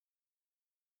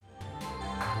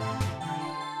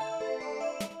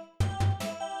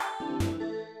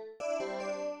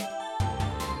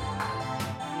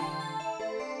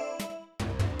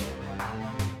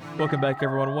Welcome back,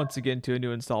 everyone, once again to a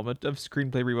new installment of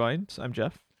Screenplay Rewind. I'm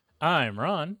Jeff. I'm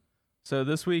Ron. So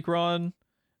this week, Ron,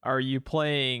 are you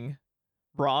playing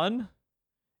Ron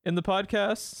in the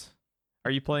podcast?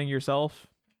 Are you playing yourself?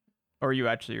 Or are you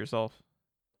actually yourself?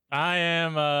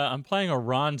 I'm playing a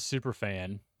Ron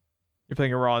superfan. You're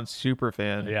playing a Ron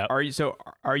superfan. Yeah.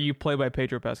 Are you played by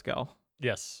Pedro Pascal?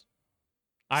 Yes.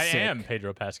 I Sick. am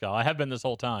Pedro Pascal. I have been this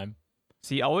whole time.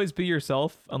 See, always be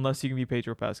yourself unless you can be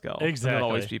Pedro Pascal. Exactly. And then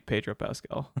always be Pedro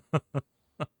Pascal.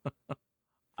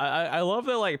 I love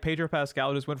that, like, Pedro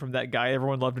Pascal just went from that guy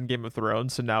everyone loved in Game of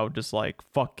Thrones to now just like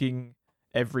fucking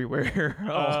everywhere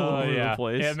all over the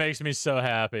place. It makes me so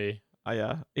happy.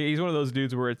 Yeah. He's one of those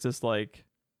dudes where it's just like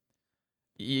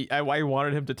I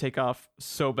wanted him to take off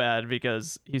so bad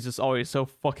because he's just always so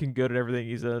fucking good at everything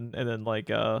he's in. And then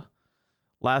like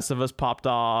Last of Us popped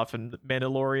off, and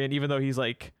Mandalorian, even though he's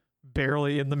like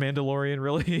barely in the Mandalorian,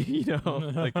 really, you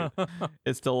know, like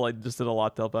it's still like just did a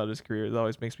lot to help out his career. It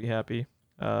always makes me happy.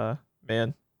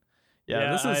 Man.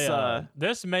 Yeah,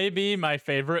 this may be my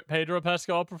favorite Pedro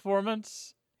Pascal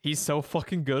performance. He's so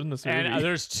fucking good in this movie. And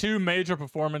there's two major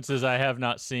performances I have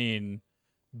not seen,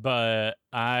 but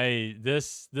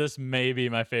this may be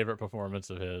my favorite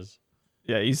performance of his.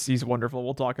 Yeah, he's wonderful.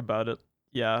 We'll talk about it.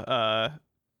 Yeah.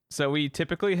 So we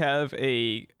typically have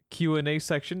a Q&A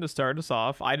section to start us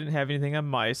off. I didn't have anything on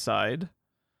my side.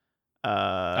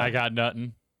 I got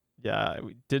nothing. Yeah,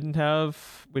 we didn't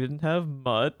have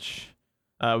much.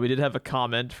 We did have a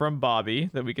comment from Bobby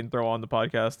that we can throw on the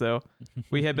podcast, though.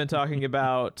 We had been talking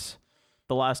about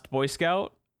The Last Boy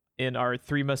Scout in our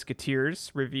Three Musketeers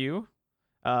review.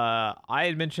 I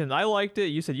had mentioned I liked it.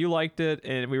 You said you liked it,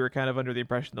 and we were kind of under the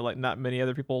impression that like not many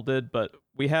other people did. But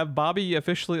we have Bobby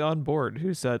officially on board,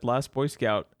 who said Last Boy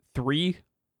Scout 3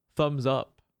 thumbs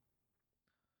up.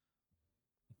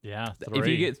 Yeah, 3. If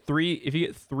you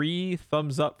get three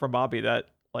thumbs up from Bobby, that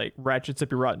like ratchets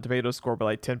up your Rotten Tomatoes score by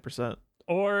like 10%.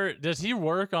 Or does he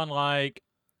work on a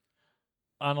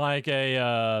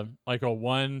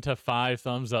 1 to 5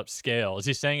 thumbs up scale? Is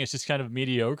he saying it's just kind of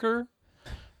mediocre?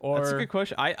 Or that's a good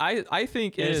question. I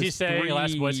think is he saying 3...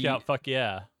 Last Boy Scout fuck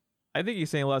yeah? I think he's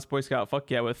saying Last Boy Scout fuck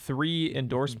yeah with 3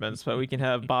 endorsements, but we can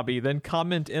have Bobby then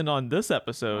comment in on this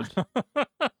episode.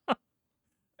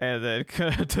 And then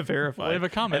to verify. Leave a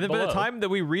comment and then below. by the time that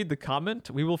we read the comment,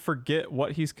 we will forget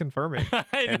what he's confirming.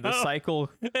 And the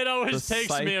cycle. It always takes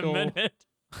me a minute.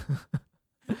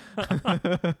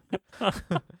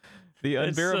 The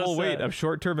unbearable so weight sad. of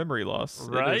short-term memory loss.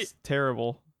 Right? It is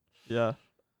terrible. Yeah.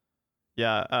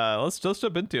 Let's just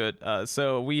jump into it.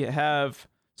 So we have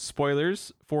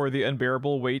spoilers for The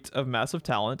Unbearable Weight of Massive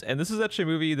Talent, and this is actually a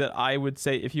movie that I would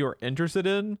say if you are interested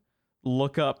in,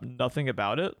 look up nothing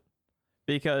about it.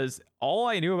 Because all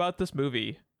I knew about this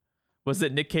movie was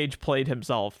that Nick Cage played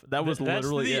himself. That was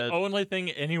literally the only thing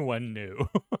anyone knew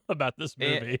about this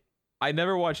movie. I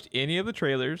never watched any of the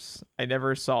trailers. I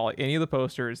never saw any of the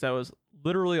posters. That was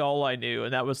literally all I knew,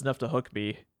 and that was enough to hook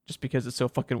me just because it's so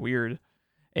fucking weird.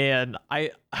 And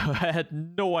I had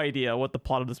no idea what the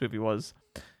plot of this movie was.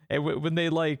 And when they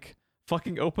like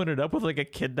fucking opened it up with like a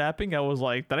kidnapping, I was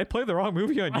like, did I play the wrong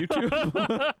movie on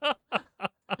YouTube?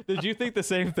 Did you think the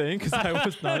same thing? Because I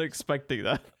was not expecting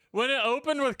that. When it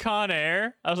opened with Con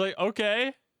Air, I was like,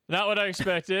 okay, not what I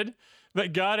expected.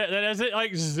 But got it. Then as it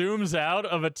like zooms out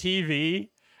of a TV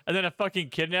and then a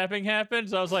fucking kidnapping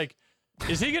happens, I was like,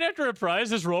 is he going to have to reprise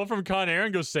his role from Con Air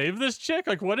and go save this chick?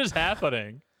 Like, what is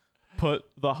happening? Put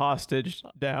the hostage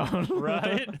down.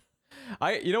 Right?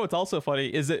 You know what's also funny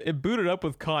is it booted up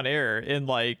with Con Air in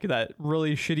like that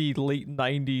really shitty late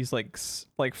 90s like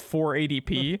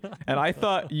 480p, and I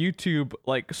thought YouTube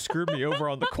like screwed me over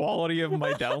on the quality of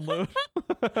my download.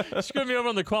 Screwed me over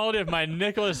on the quality of my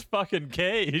Nicolas fucking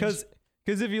Cage. Because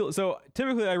if you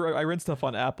typically I rent stuff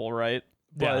on Apple, right?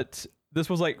 But this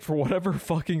was like for whatever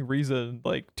fucking reason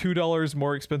like $2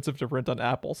 more expensive to rent on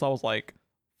Apple. So I was like,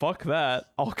 fuck that.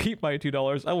 I'll keep my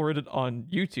 $2. I'll rent it on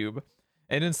YouTube.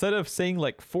 And instead of saying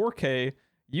like 4K,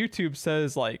 YouTube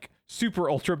says like super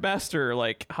ultra master,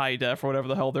 like high def or whatever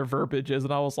the hell their verbiage is.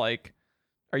 And I was like,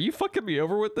 are you fucking me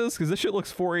over with this? Because this shit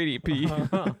looks 480p.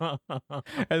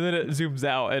 And then it zooms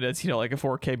out and it's, like a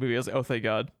 4K movie. I was like, oh, thank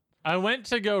God. I went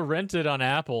to go rent it on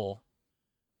Apple.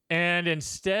 And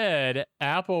instead,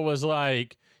 Apple was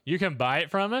like, you can buy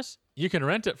it from us, you can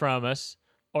rent it from us,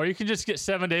 or you can just get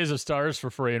 7 days of Stars for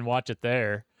free and watch it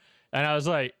there. And I was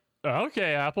like,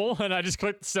 okay, Apple. And I just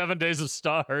clicked 7 days of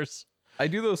Stars. I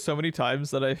do those so many times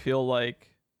that I feel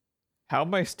like, how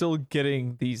am I still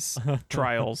getting these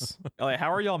trials? Like,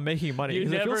 how are y'all making money? You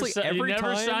never, it feels like every you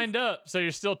never time... signed up, so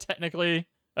you're still technically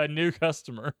a new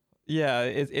customer. Yeah,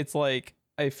 it's like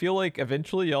I feel like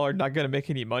eventually y'all are not gonna make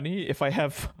any money if I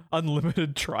have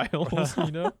unlimited trials,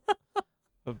 you know.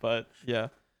 But yeah,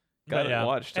 got it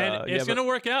watched. And it's gonna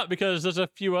work out because there's a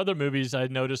few other movies I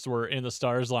noticed were in the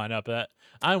stars lineup that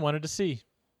I wanted to see.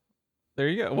 There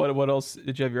you go. What else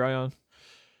did you have your eye on?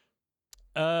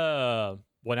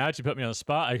 Well, now that you put me on the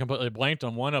spot, I completely blanked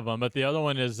on one of them, but the other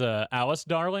one is Alice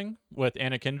Darling with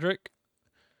Anna Kendrick.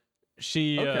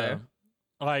 She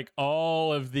like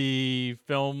all of the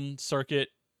film circuit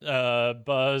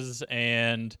buzz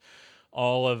and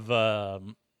all of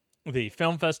the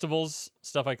film festivals,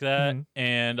 stuff like that,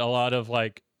 and a lot of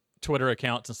like Twitter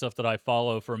accounts and stuff that I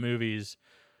follow for movies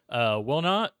will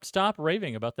not stop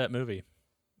raving about that movie.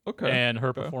 Okay. And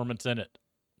her performance in it.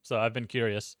 So I've been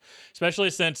curious, especially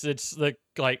since it's the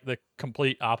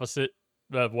complete opposite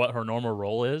of what her normal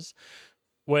role is,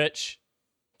 which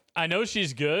I know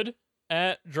she's good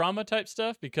at drama type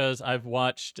stuff because I've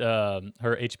watched her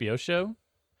HBO show,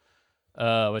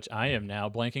 which I am now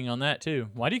blanking on that too.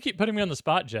 Why do you keep putting me on the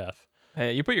spot, Jeff?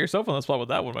 Hey, you put yourself on the spot with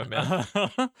that one, my man.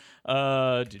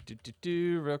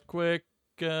 Real quick.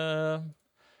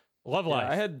 Love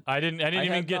Life. I didn't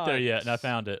even get there yet, and I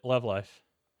found it. Love Life.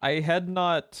 I had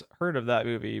not heard of that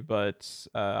movie, but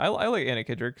I like Anna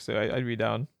Kendrick, so I'd be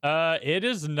down. It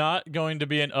is not going to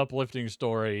be an uplifting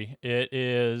story. It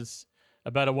is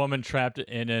about a woman trapped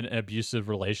in an abusive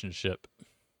relationship.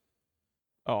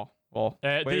 Oh, well,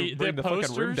 bring the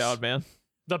fucking room down, man.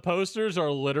 The posters are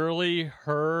literally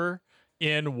her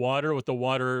in water with the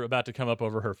water about to come up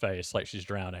over her face like she's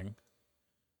drowning.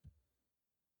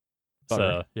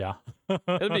 So, yeah.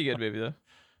 It'd be a good movie, though.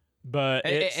 But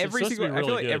I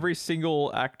feel like every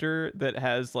single actor that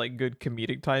has like good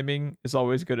comedic timing is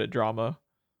always good at drama,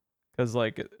 because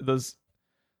like those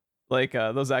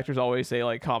actors always say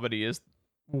like comedy is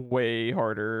way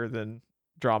harder than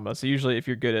drama. So usually if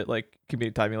you're good at like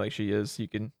comedic timing like she is, you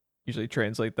can usually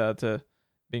translate that to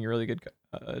being a really good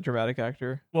dramatic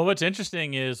actor. Well, what's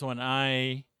interesting is when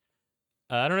I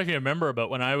don't know if you remember, but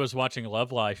when I was watching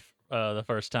Love Life the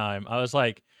first time, I was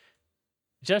like,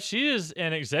 Jeff, she is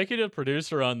an executive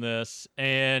producer on this,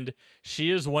 and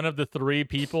she is one of the 3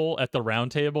 people at the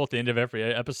round table at the end of every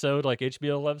episode, like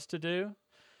HBO loves to do.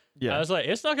 Yeah. I was like,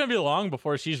 it's not going to be long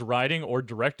before she's writing or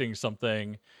directing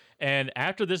something. And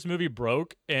after this movie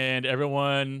broke and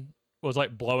everyone was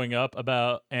like blowing up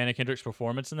about Anna Kendrick's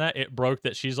performance in that, it broke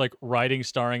that she's like writing,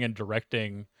 starring, and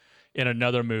directing in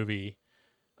another movie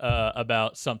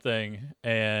about something.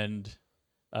 And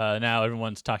now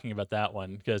everyone's talking about that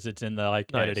one because it's in the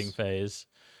editing phase.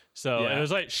 So it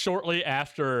was like shortly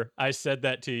after I said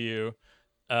that to you,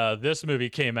 this movie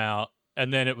came out,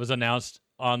 and then it was announced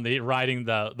on the writing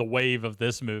the wave of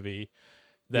this movie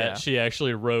that she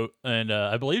actually wrote, and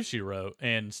I believe she wrote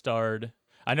and starred.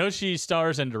 I know she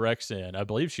stars and directs in. I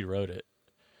believe she wrote it.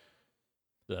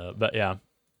 But yeah.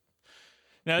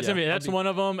 No, that's one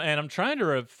of them, and I'm trying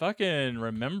to fucking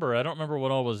remember. I don't remember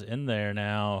what all was in there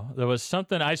now. There was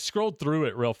something. I scrolled through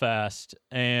it real fast,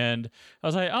 and I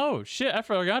was like, oh, shit, I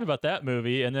forgot about that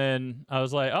movie. And then I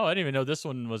was like, oh, I didn't even know this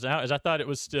one was out. I thought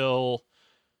Alice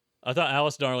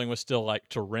Darling was still, like,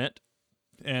 to rent,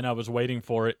 and I was waiting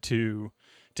for it to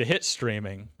hit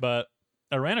streaming. But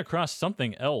I ran across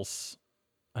something else,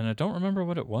 and I don't remember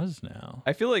what it was now.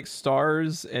 I feel like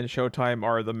Starz and Showtime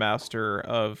are the master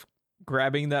of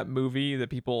grabbing that movie that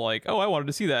people like, oh, I wanted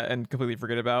to see that, and completely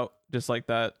forget about, just like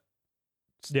that.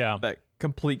 Yeah, that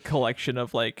complete collection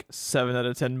of like 7 out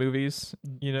of 10 movies.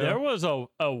 You know, there was a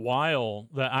while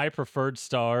that I preferred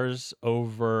Starz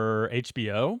over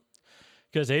HBO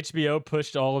because HBO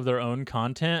pushed all of their own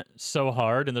content so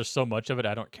hard, and there's so much of it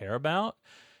I don't care about.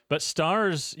 But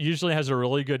Starz usually has a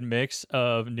really good mix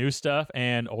of new stuff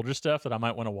and older stuff that I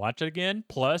might want to watch again.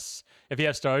 Plus, if you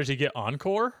have Starz, you get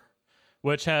Encore,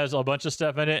 which has a bunch of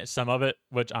stuff in it, some of it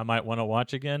which I might want to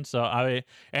watch again.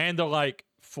 And they're like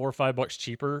 $4 or $5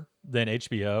 cheaper than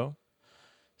HBO.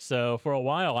 So for a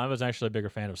while, I was actually a bigger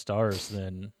fan of Starz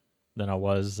than I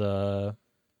was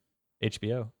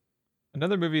HBO.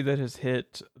 Another movie that has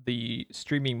hit the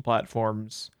streaming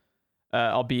platforms,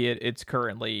 albeit it's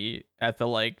currently at the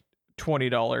like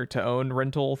 $20 to own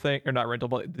rental thing, or not rental,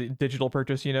 but the digital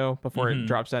purchase, you know, before it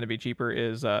drops down to be cheaper,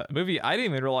 is a movie I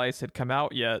didn't even realize had come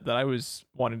out yet that I was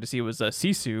wanting to see. Was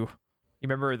Sisu. You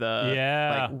remember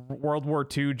the like World War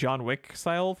II John Wick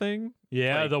style thing?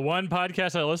 Yeah, the one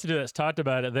podcast I listened to that's talked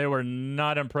about it, they were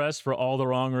not impressed for all the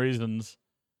wrong reasons.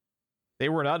 They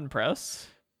were not impressed?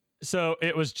 So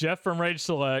it was Jeff from Rage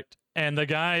Select, and the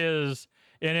guy is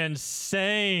an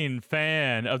insane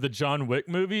fan of the John Wick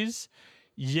movies,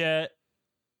 yet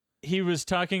he was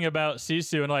talking about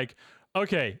Sisu and like,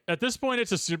 okay, at this point,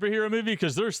 it's a superhero movie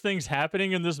because there's things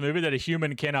happening in this movie that a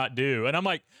human cannot do. And I'm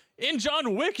like, in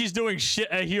John Wick, he's doing shit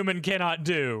a human cannot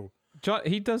do.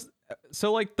 He does.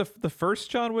 So like the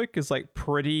first John Wick is like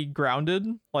pretty grounded.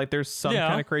 Like there's some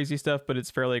kind of crazy stuff, but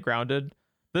it's fairly grounded.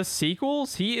 The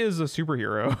sequels, he is a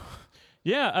superhero.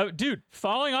 Yeah, dude,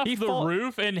 falling off the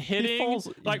roof and hitting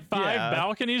like 5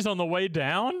 balconies on the way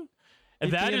down.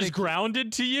 That is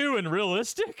grounded to you and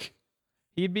realistic?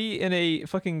 He'd be in a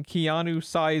fucking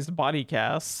Keanu-sized body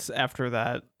cast after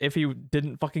that if he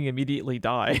didn't fucking immediately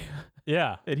die.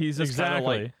 Yeah, and he's just kind of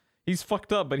like, he's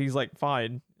fucked up, but he's like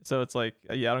fine. So it's like,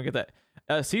 yeah, I don't get that.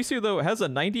 Sisu though has a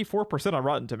 94% on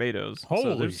Rotten Tomatoes.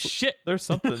 Holy shit! There's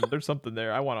something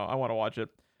there. I wanna watch it.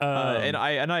 And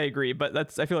I agree,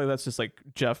 but I feel like that's just like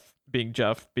Jeff being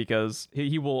Jeff, because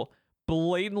he will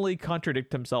blatantly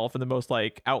contradict himself in the most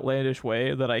like outlandish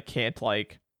way that I can't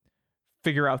like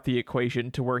figure out the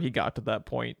equation to where he got to that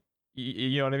point.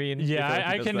 You know what I mean? Yeah,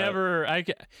 I can never.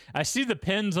 I see the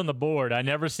pins on the board. I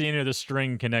never see any of the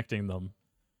string connecting them.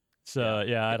 So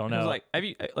yeah, I don't know.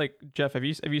 Like, Jeff? Have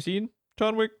you seen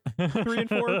John Wick 3 and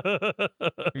 4?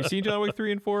 Have you seen John Wick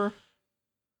 3 and 4?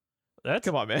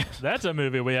 Come on, man. That's a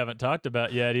movie we haven't talked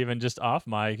about yet, even just off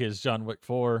mic, is John Wick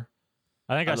 4.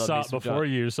 I think I saw it before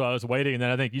you, so I was waiting, and then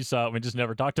I think you saw it. We just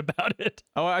never talked about it.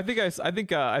 Oh, I think I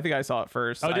saw it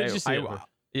first. Oh, did you see it?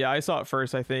 Yeah, I saw it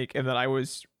first, I think, and then I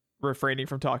was refraining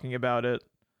from talking about it,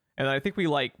 and I think we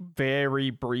like very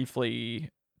briefly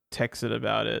texted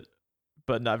about it,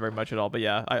 but not very much at all. But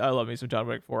yeah, I love me some John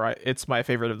Wick 4. It's my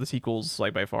favorite of the sequels,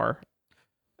 like by far.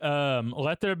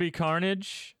 Let There Be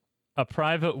Carnage, A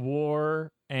Private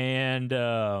War, and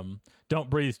Don't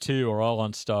Breathe 2 are all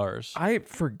on Stars. I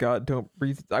forgot Don't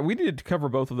Breathe. We needed to cover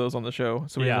both of those on the show,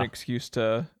 so we have an excuse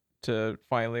to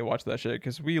finally watch that shit,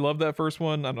 because we love that first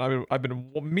one, and I've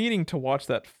been meaning to watch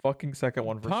that fucking second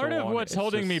one for so long. Part of what's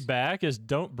holding me back is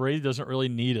Don't Breathe doesn't really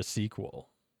need a sequel.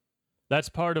 That's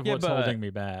part of what's holding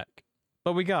me back.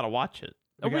 But we gotta watch it.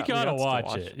 We gotta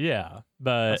watch it. Yeah,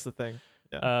 but that's the thing.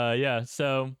 Yeah.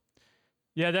 So.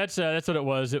 Yeah, that's what it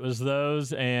was. It was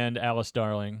those and Alice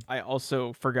Darling. I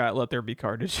also forgot Let There Be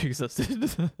Carnage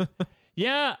existed.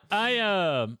 Yeah,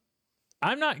 I'm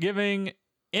not giving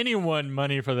anyone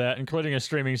money for that, including a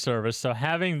streaming service. So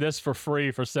having this for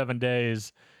free for 7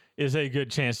 days is a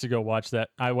good chance to go watch that.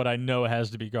 What I know has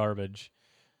to be garbage.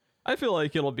 I feel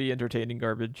like it'll be entertaining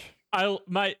garbage.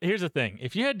 Here's the thing.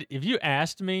 If you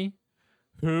asked me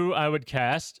who I would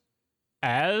cast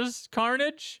as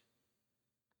Carnage,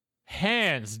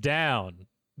 hands down,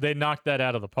 they knocked that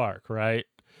out of the park, right?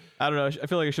 I don't know. I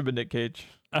feel like it should have been Nick Cage.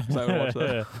 I would watch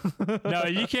that. No,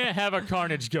 you can't have a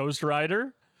Carnage Ghost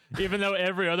Rider, even though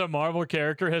every other Marvel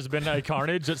character has been a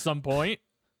Carnage at some point.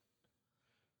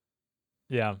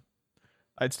 Yeah.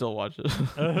 I'd still watch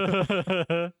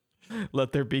it.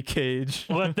 Let There Be Cage.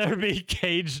 Let There Be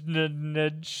Cage.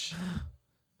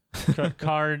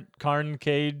 Carn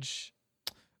Cage.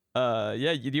 Yeah,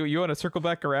 you want to circle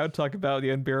back around, talk about the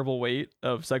unbearable weight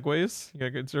of segues? You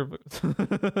got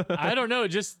good I don't know,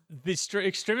 just the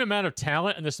extreme amount of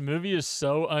talent in this movie is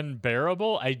so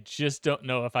unbearable. I just don't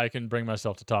know if I can bring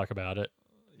myself to talk about it.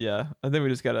 Yeah, I think we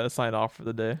just gotta sign off for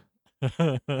the day.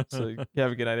 So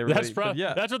have a good night, everybody.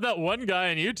 That's what that one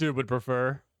guy on YouTube would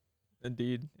prefer.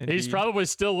 Indeed. He's probably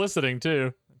still listening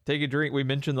too. Take a drink. We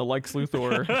mentioned the Lex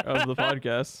Luthor of the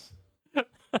podcast.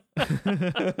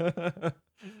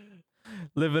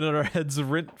 Living in our heads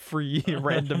rent-free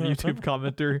random YouTube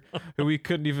commenter who we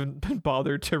couldn't even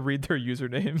bother to read their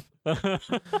username.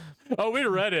 Oh, we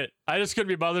read it. I just couldn't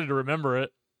be bothered to remember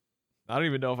it. I don't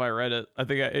even know if I read it. I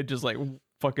think it just like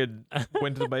fucking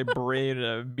went to my brain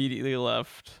and immediately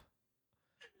left.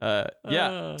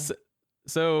 Yeah.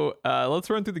 So let's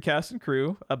run through the cast and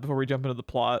crew before we jump into the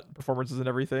plot, performances, and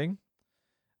everything.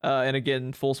 And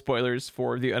again, full spoilers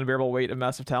for The Unbearable Weight of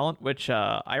Massive Talent, which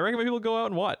I recommend people go out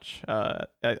and watch.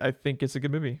 I think it's a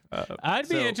good movie. I'd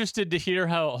be interested to hear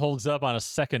how it holds up on a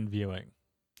second viewing.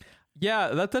 Yeah,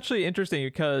 that's actually interesting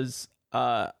because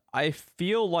I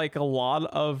feel like a lot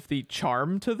of the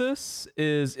charm to this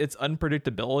is its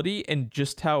unpredictability and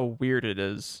just how weird it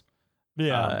is.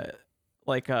 Yeah.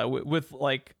 With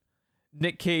like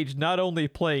Nick Cage not only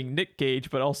playing Nick Cage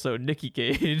but also Nicky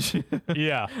Cage.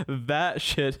 Yeah. That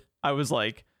shit, I was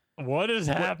like, what is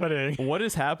happening? What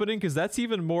is happening? Because that's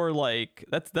even more like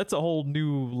that's a whole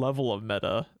new level of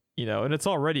meta, you know, and it's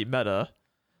already meta.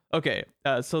 Okay,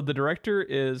 so the director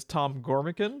is Tom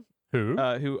Gormican,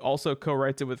 who also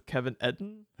co-writes it with Kevin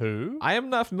Etten. Who? I am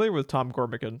not familiar with Tom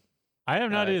Gormican. I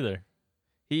am not either.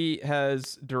 He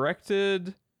has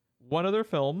directed one other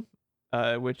film,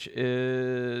 which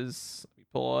is, let me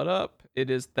pull it up. It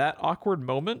is That Awkward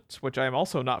Moment, which I am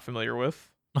also not familiar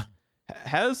with.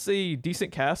 Has a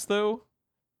decent cast though,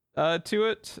 to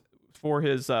it for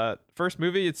his first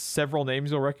movie. It's several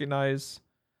names you'll recognize.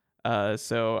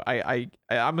 So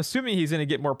I'm assuming he's gonna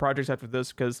get more projects after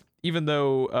this, because even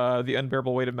though The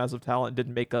Unbearable Weight of Massive Talent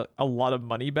didn't make a lot of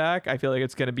money back, I feel like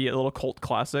it's gonna be a little cult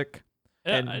classic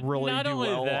and really do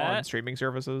well on streaming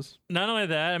services. Not only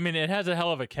that, I mean, it has a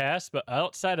hell of a cast, but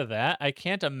outside of that, I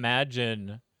can't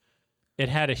imagine it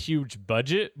had a huge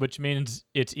budget, which means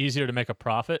it's easier to make a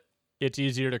profit. It's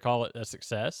easier to call it a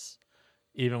success,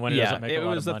 even when it doesn't make a lot of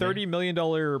money. It was a $30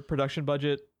 million production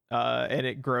budget. And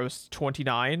it grossed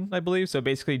 29, I believe. So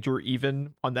basically drew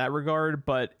even on that regard.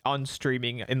 But on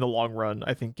streaming, in the long run,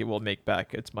 I think it will make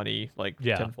back its money like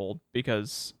tenfold.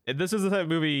 Because this is the type of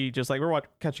movie, just like we're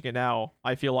catching it now,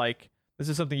 I feel like this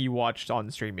is something you watched on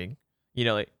streaming. You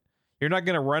know, like you're not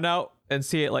gonna run out and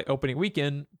see it like opening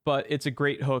weekend, but it's a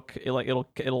great hook. It'll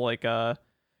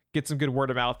get some good word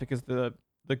of mouth because the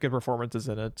good performances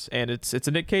in it, and it's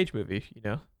a Nick Cage movie, you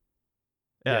know.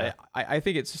 Yeah, I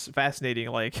think it's fascinating,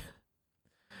 like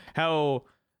how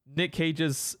Nick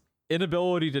Cage's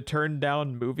inability to turn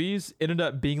down movies ended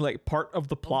up being like part of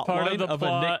the plot line of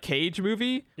a Nick Cage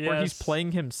movie where he's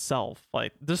playing himself.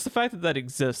 Like, just the fact that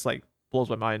exists like blows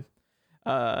my mind.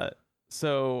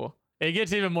 So it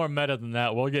gets even more meta than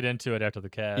that. We'll get into it after the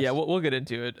cast. Yeah, we'll get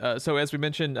into it. So as we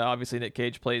mentioned, obviously Nick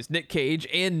Cage plays Nick Cage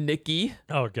and Nikki.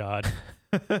 Oh God,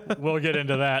 we'll get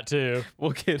into that too.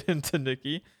 We'll get into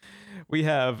Nikki. We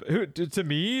have, who to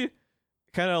me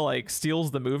kind of like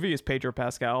steals the movie, is Pedro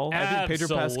Pascal. Absolutely. I think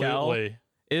Pedro Pascal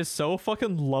is so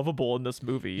fucking lovable in this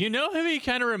movie. You know who he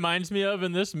kind of reminds me of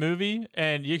in this movie?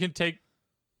 And you can take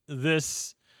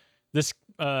this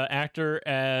actor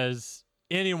as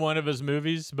any one of his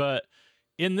movies, but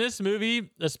in this movie,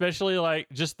 especially like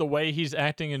just the way he's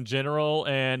acting in general,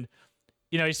 and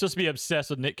you know, he's supposed to be obsessed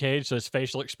with Nick Cage, so his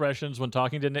facial expressions when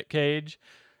talking to Nick Cage,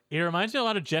 he reminds me a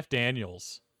lot of Jeff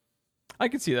Daniels. I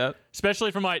can see that.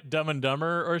 Especially from like Dumb and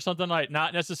Dumber or something, like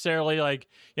not necessarily like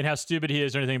in how stupid he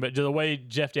is or anything, but the way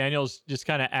Jeff Daniels just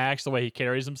kind of acts, the way he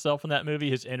carries himself in that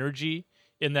movie, his energy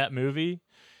in that movie.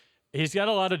 He's got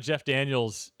a lot of Jeff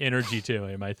Daniels energy to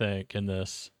him, I think, in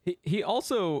this. He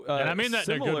also and I mean that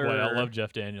in a good way. I love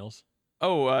Jeff Daniels.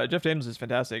 Oh, Jeff Daniels is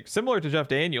fantastic. Similar to Jeff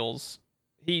Daniels,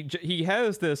 he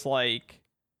has this like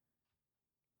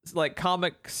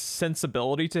comic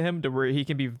sensibility to him, to where he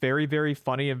can be very, very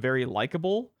funny and very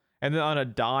likable, and then on a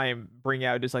dime bring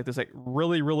out just like this like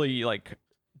really, really like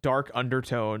dark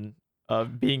undertone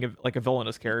of being a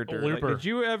villainous character. Like, did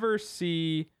you ever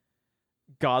see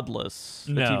Godless,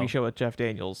 the TV show with Jeff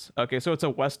Daniels? Okay, so it's a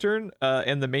Western,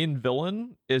 and the main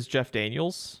villain is Jeff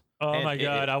Daniels. Oh my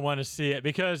God, I want to see it,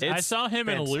 because I saw him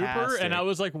in Looper and I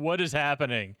was like, what is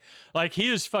happening? Like,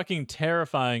 he is fucking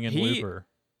terrifying in Looper.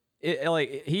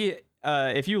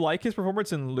 If you like his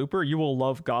performance in Looper, you will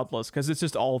love Godless, because it's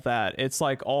just all that. It's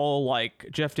like all like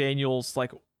Jeff Daniels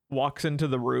like walks into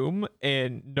the room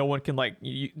and no one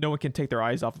can take their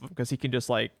eyes off of him, because he can just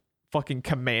like fucking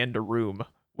command a room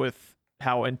with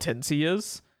how intense he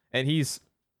is, and he's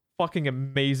fucking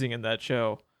amazing in that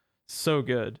show. So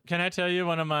good. Can I tell you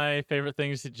one of my favorite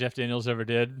things that Jeff Daniels ever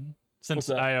did? Since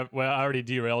I already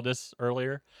derailed this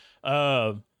earlier.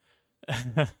 On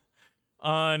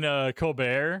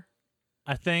Colbert,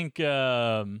 I think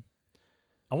I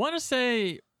want to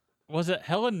say, was it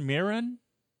Helen Mirren?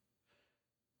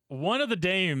 One of the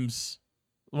dames,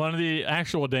 one of the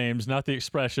actual dames, not the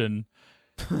expression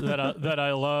that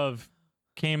I love,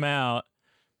 came out.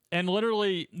 And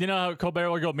literally, you know how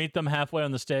Colbert would go meet them halfway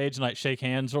on the stage and like shake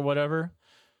hands or whatever?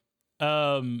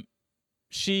 Helen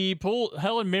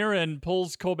Mirren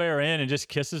pulls Colbert in and just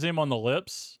kisses him on the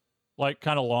lips, like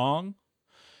kind of long.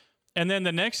 And then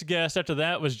the next guest after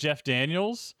that was Jeff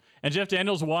Daniels. And Jeff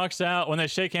Daniels walks out. When they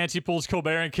shake hands, he pulls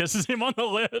Colbert and kisses him on the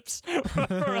lips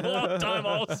for a long time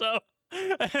also.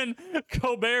 And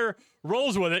Colbert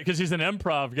rolls with it because he's an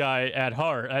improv guy at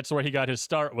heart. That's where he got his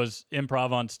start, was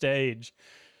improv on stage.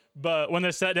 But when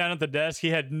they sat down at the desk, he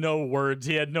had no words.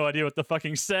 He had no idea what to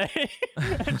fucking say.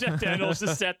 And Jeff Daniels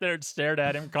just sat there and stared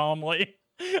at him calmly.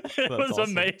 It was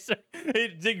awesome. Amazing.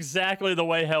 It's exactly the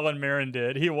way Helen Mirren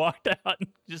did. He walked out and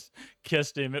just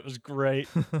kissed him. It was great.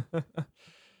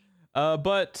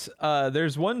 But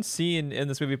there's one scene in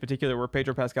this movie in particular where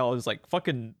Pedro Pascal is like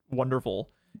fucking wonderful.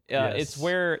 Yes. It's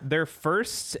where they're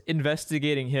first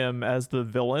investigating him as the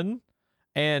villain,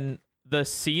 and the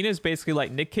scene is basically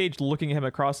like Nick Cage looking at him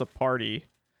across a party.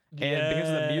 And because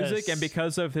of the music and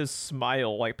because of his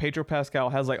smile, like Pedro Pascal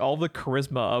has like all the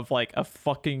charisma of like a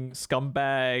fucking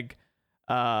scumbag,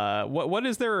 what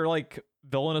is their like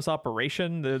villainous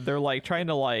operation? They're like trying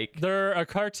to like They're a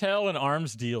cartel and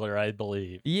arms dealer, I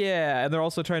believe. yeah, and they're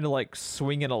also trying to like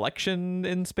swing an election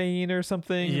in Spain or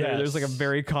something. There's like a Yes.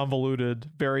 very convoluted,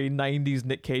 very 90s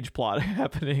Nick Cage plot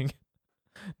happening.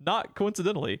 Not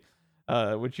coincidentally,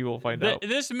 which you will find out.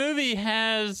 This movie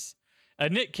has a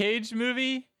Nick Cage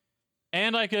movie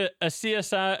and like a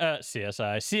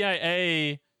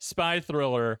CIA spy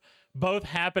thriller, both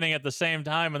happening at the same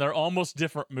time, and they're almost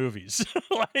different movies.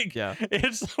 Like, Yeah.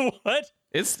 it's what?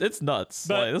 It's nuts.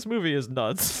 But- Like, this movie is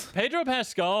nuts. Pedro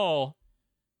Pascal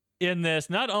in this,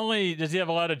 not only does he have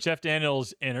a lot of Jeff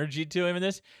Daniels energy to him in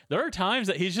this, there are times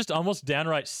that he's just almost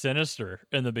downright sinister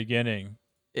in the beginning.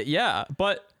 Yeah,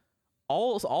 but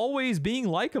always being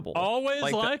likable. Always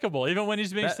Like likable, even when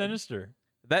he's being that- sinister.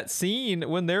 that scene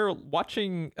when they're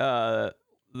watching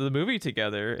the movie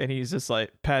together and he's just like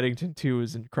Paddington 2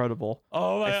 is incredible.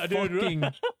 Oh my I dude. fucking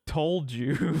told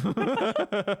you.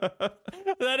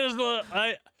 That is what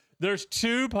there's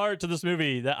two parts of this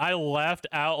movie that I laughed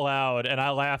out loud and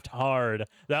I laughed hard.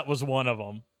 That was one of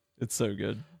them. It's so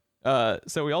good.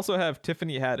 So we also have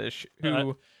Tiffany Haddish,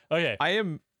 who Okay. I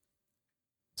am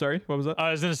sorry, what was that?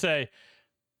 I was going to say,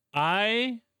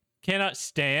 I cannot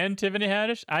stand Tiffany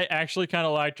Haddish. I actually kind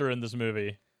of liked her in this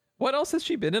movie. What else has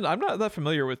she been in? I'm not that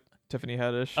familiar with Tiffany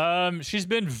Haddish. She's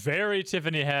been very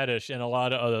Tiffany Haddish in a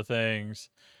lot of other things.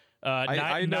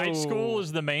 I Night know- School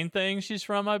is the main thing she's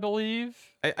from, I believe.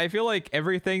 I feel like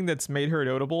everything that's made her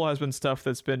notable has been stuff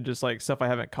that's been just like stuff I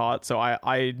haven't caught, so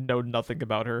I know nothing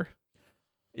about her.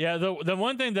 Yeah, the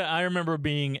one thing that I remember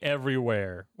being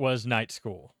everywhere was Night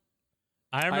School.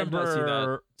 I have not seen that,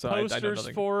 remember so I know posters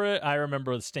nothing. for it. I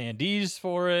remember the standees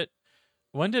for it.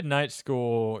 When did Night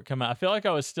School come out? I feel like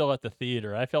I was still at the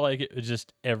theater. I feel like it was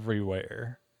just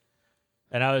everywhere.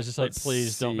 And I was just like, Let's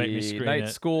please don't make me see. screen Night it.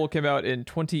 School came out in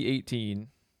 2018.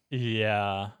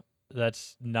 Yeah,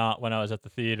 that's not when I was at the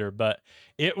theater, but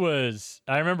it was.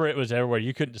 I remember it was everywhere.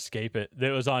 You couldn't escape it.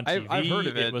 It was on TV. I've heard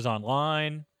of it. It was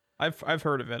online. I've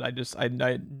heard of it.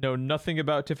 I know nothing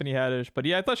about Tiffany Haddish, but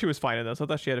yeah, I thought she was fine in this. I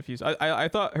thought she had a few. I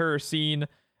thought her scene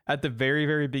at the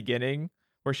very beginning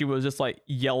where she was just like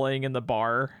yelling in the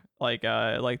bar, like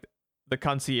the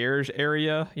concierge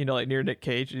area, you know, like near Nick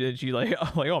Cage, and she like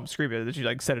oh I'm screaming, and then she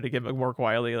like said it again more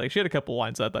quietly. Like she had a couple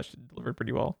lines that I thought she delivered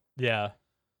pretty well. Yeah,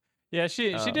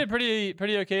 she did pretty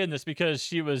okay in this because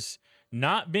she was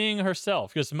not being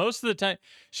herself. Because most of the time,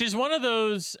 she's one of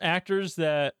those actors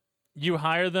that you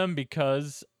hire them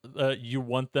because you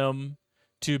want them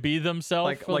to be themselves,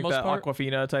 Like for the most that part.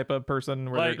 Aquafina type of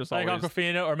person where they're Like just like always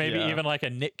Awkwafina, or maybe Yeah. even like a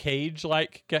Nick Cage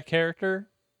like character.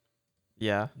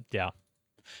 yeah. Yeah,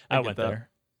 I I get went that.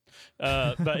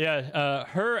 there. But yeah,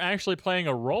 her actually playing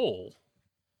a role.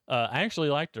 I actually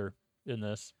liked her in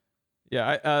this.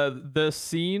 Yeah, the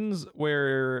scenes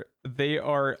where they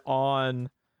are on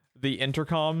the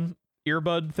intercom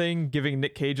earbud thing giving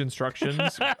Nick Cage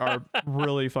instructions are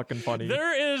really fucking funny.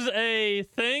 There is a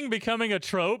thing becoming a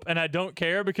trope, and I don't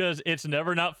care because it's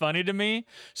never not funny to me.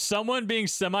 Someone being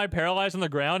semi-paralyzed on the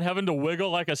ground, having to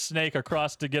wiggle like a snake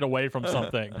across to get away from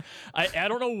something. I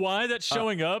don't know why that's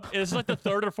showing up. It's like the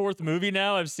third or fourth movie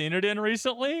now I've seen it in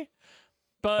recently.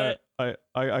 But I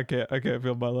can't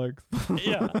feel my legs.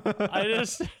 yeah, I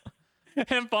just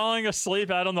him falling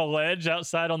asleep out on the ledge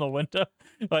outside on the window.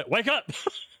 Like, wake up!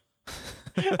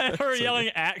 And her So yelling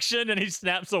action, and he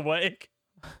snaps awake.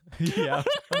 Yeah,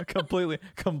 completely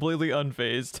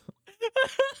unfazed.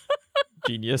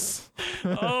 Genius.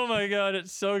 Oh my god,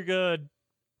 it's so good.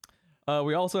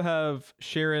 We also have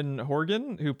Sharon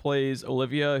Horgan, who plays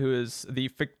Olivia, who is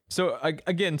so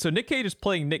Nick Cage is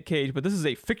playing Nick Cage, but this is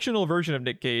a fictional version of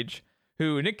Nick Cage,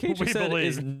 who Nick Cage We has said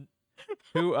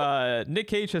believe. Nick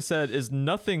Cage has said is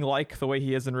nothing like the way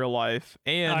he is in real life,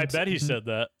 and I bet he said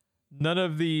that. none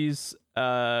of these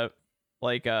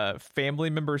family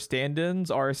member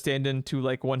stand-ins are a stand-in to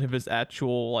like one of his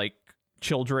actual like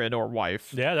children or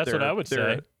wife. Yeah, that's what I would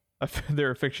say.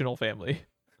 They're a fictional family.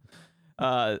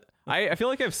 I feel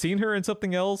like I've seen her in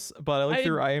something else, but I looked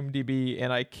through IMDb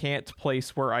and I can't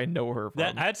place where I know her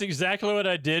from. That's exactly what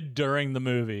I did during the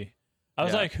movie. I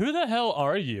was Yeah. like, who the hell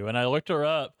are you? And I looked her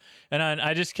up, and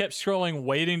I just kept scrolling,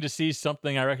 waiting to see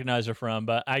something I recognize her from.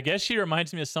 But I guess she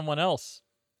reminds me of someone else.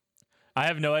 I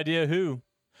have no idea who.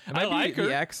 It might I like be her.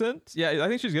 the accent. Yeah, I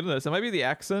think she's good at this. It might be the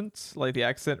accent. Like the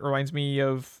accent reminds me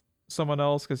of someone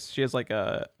else because she has like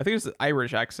I think it's an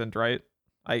Irish accent, right?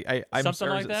 I'm Something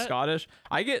sorry, like is it that? Scottish.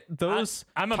 I get those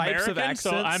I'm types American, of accents.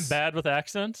 so I'm bad with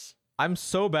accents. I'm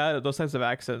so bad at those types of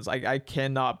accents. I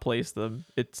cannot place them.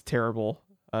 It's terrible.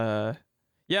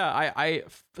 Yeah, I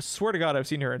swear to God I've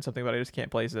seen her in something, but I just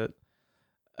can't place it.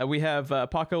 we have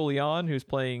Paco Leon, who's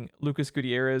playing Lucas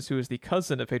Gutierrez, who is the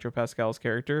cousin of Pedro Pascal's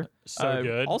character. So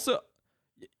good.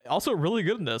 Also really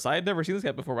good in this. I had never seen this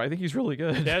guy before, but I think he's really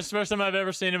good. That's the first time I've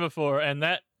ever seen him before. And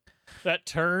that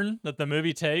turn that the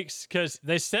movie takes, because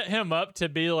they set him up to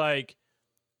be like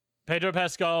Pedro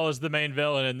Pascal is the main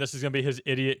villain, and this is going to be his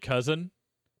idiot cousin.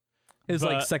 His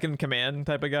like second command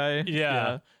type of guy.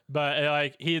 Yeah. But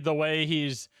like the way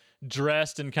he's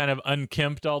dressed and kind of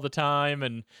unkempt all the time,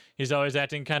 and he's always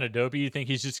acting kind of dopey. You think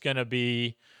he's just going to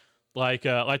be like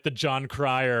the John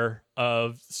Cryer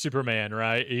of Superman,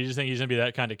 right? You just think he's going to be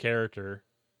that kind of character.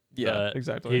 Yeah,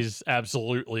 exactly. He's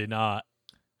absolutely not.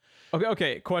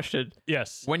 Okay, question.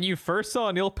 Yes. When you first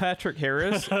saw Neil Patrick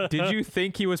Harris, did you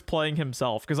think he was playing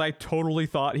himself? Because I totally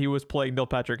thought he was playing Neil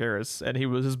Patrick Harris, and he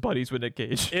was his buddies with Nick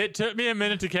Cage. It took me a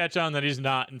minute to catch on that he's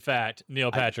not, in fact,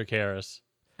 Neil Patrick Harris.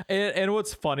 And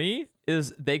what's funny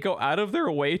is they go out of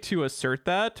their way to assert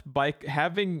that by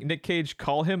having Nick Cage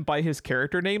call him by his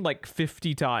character name like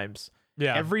 50 times.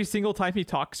 Yeah. Every single time he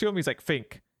talks to him, he's like,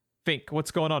 Fink,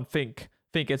 what's going on, Fink?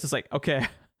 It's just like, okay.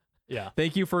 Yeah.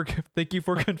 Thank you for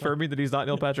confirming that he's not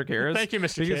Neil Patrick Harris. Thank you,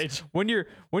 Mr. Cage. When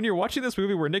you're watching this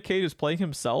movie where Nick Cage is playing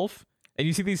himself and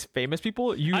you see these famous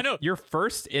people, I know. Your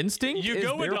first instinct You is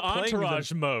go into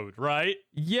entourage mode, right?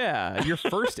 Yeah, your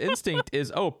first instinct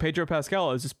is, oh, Pedro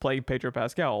Pascal is just playing Pedro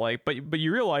Pascal. Like, but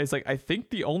you realize, like, I think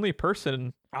the only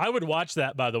person I would watch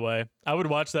that, by the way. I would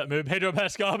watch that movie. Pedro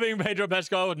Pascal being Pedro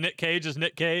Pascal with Nick Cage as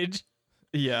Nick Cage.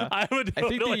 Yeah. I would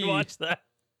totally watch that.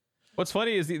 What's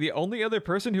funny is the only other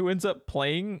person who ends up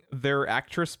playing their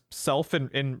actress self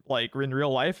in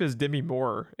real life is Demi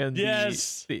Moore in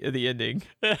the ending.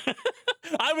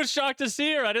 I was shocked to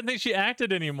see her. I didn't think she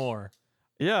acted anymore.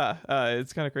 Yeah,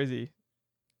 it's kind of crazy.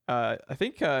 I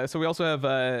think so. We also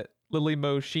have Lily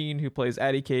Mo Sheen, who plays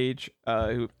Addie Cage,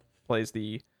 who plays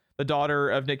the daughter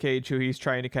of Nick Cage, who he's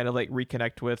trying to kind of like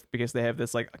reconnect with because they have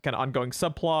this like kind of ongoing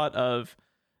subplot of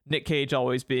Nick Cage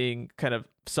always being kind of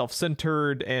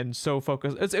self-centered and so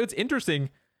focused. It's interesting.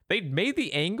 They made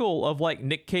the angle of like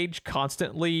Nick Cage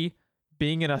constantly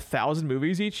being in 1,000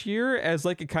 movies each year as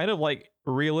like a kind of like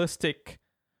realistic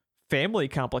family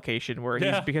complication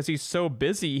where because he's so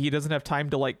busy, he doesn't have time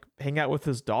to like hang out with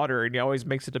his daughter, and he always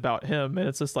makes it about him. And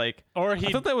it's just like, I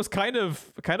thought that was kind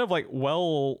of like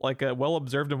well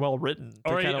observed and well written.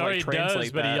 Or he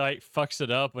does, but he like fucks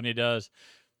it up when he does.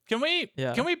 Can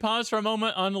we pause for a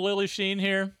moment on Lily Sheen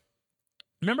here?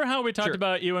 Remember how we talked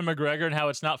about Ewan McGregor and how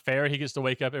it's not fair he gets to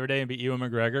wake up every day and be Ewan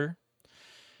McGregor?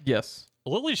 Yes.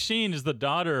 Lily Sheen is the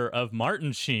daughter of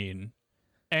Martin Sheen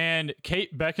and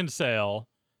Kate Beckinsale,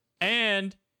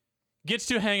 and gets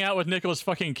to hang out with Nicolas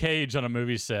fucking Cage on a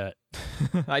movie set.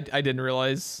 I didn't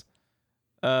realize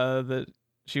that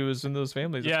she was in those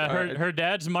families. Yeah, her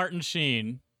dad's Martin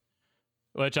Sheen,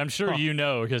 which I'm sure you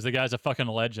know because the guy's a fucking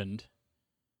legend.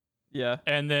 Yeah.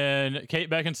 And then Kate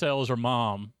Beckinsale is her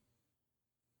mom,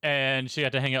 and she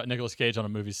got to hang out with Nicolas Cage on a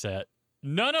movie set.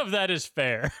 None of that is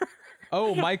fair.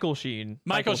 Oh, Michael Sheen.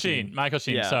 Michael Sheen,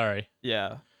 yeah. Sorry.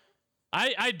 Yeah.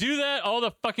 I do that all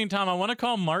the fucking time. I want to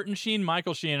call Martin Sheen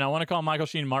Michael Sheen, and I want to call Michael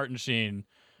Sheen Martin Sheen.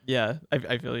 Yeah,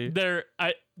 I feel you.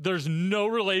 There's no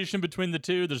relation between the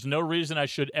two. There's no reason I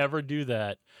should ever do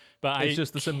that. But it's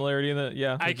just the similarity in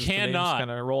the I cannot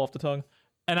kind of roll off the tongue.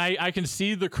 And I can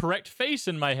see the correct face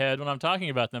in my head when I'm talking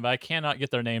about them, but I cannot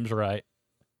get their names right.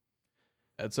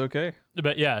 That's okay.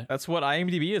 But yeah, that's what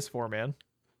IMDb is for, man.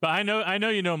 But I know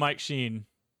you know Mike Sheen.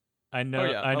 I know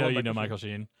you know Michael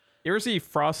Sheen. You ever see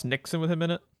Frost Nixon with him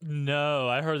in it? No,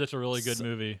 I heard that's a really good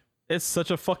movie. It's such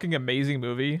a fucking amazing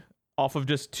movie off of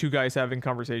just two guys having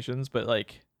conversations, but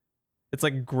like it's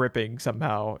like gripping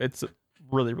somehow. It's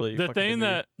really, really the thing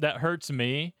that hurts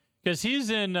me, because he's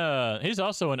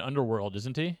also in Underworld,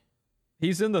 isn't he?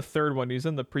 He's in the third one. He's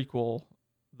in the prequel,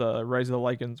 the Rise of the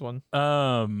Lycans one.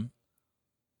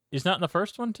 He's not in the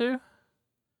first one too?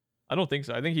 I don't think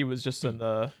so. I think he was just in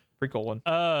the prequel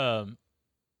one.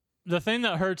 The thing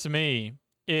that hurts me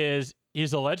is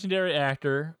he's a legendary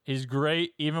actor. He's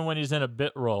great even when he's in a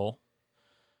bit role.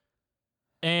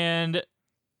 And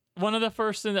one of the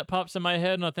first thing that pops in my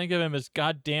head when I think of him is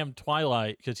goddamn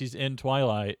Twilight, because he's in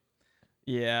Twilight.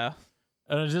 Yeah.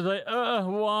 And I was just like,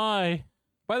 why?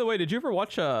 By the way, did you ever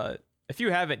watch if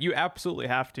you haven't, you absolutely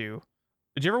have to.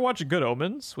 Did you ever watch Good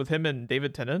Omens with him and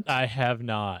David Tennant? I have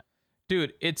not.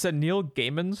 Dude, it's a Neil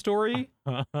Gaiman story.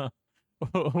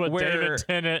 with David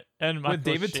Tennant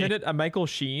and Michael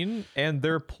Sheen, and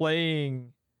they're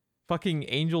playing fucking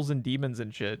angels and demons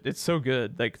and shit. It's so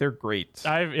good. Like, they're great.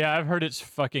 I've heard it's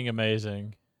fucking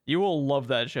amazing. You will love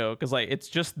that show because like it's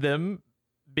just them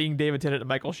being David Tennant and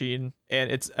Michael Sheen,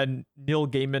 and it's a Neil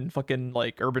Gaiman fucking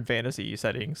like urban fantasy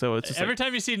setting. So it's just every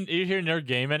time you hear Nerd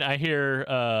Gaiman, I hear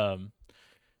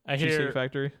Cheesecake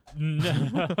Factory.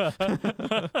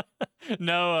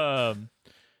 No,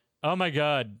 oh my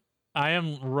god, I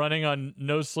am running on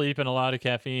no sleep and a lot of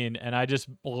caffeine, and I just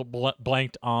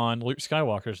blanked on Luke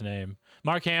Skywalker's name,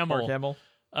 Mark Hamill.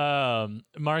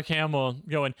 Mark Hamill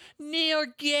going Neil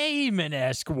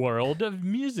Gaiman-esque world of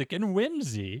music and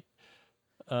whimsy.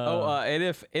 And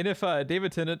if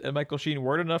David Tennant and Michael Sheen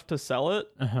weren't enough to sell it,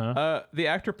 the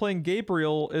actor playing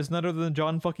Gabriel is none other than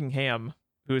John fucking Hamm,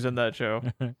 who's in that show.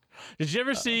 Did you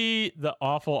ever see the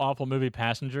awful movie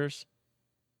Passengers?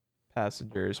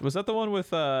 Passengers, was that the one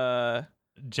with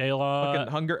J-Law,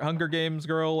 Hunger Games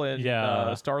girl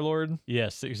and Star-Lord?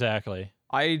 Yes, exactly.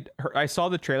 I saw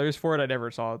the trailers for it. I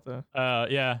never saw it though.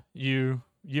 Yeah, you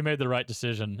made the right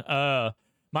decision.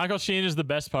 Michael Sheen is the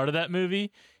best part of that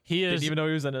movie. Didn't even know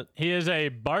he was in it. He is a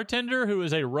bartender who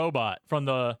is a robot. From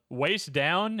the waist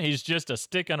down, he's just a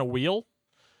stick on a wheel,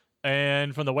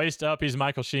 and from the waist up, he's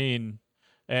Michael Sheen,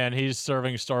 and he's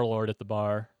serving Star-Lord at the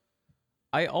bar.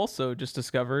 I also just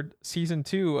discovered season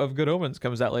 2 of Good Omens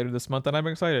comes out later this month, and I'm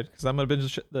excited because I'm gonna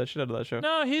binge the shit out of that show.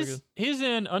 No, he's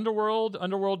in Underworld,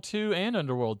 Underworld 2, and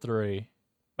Underworld 3.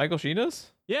 Michael Sheen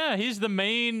is? Yeah, he's the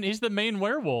main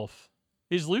werewolf.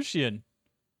 He's Lucian.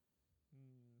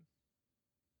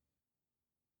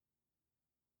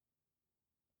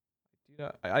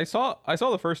 Yeah, I saw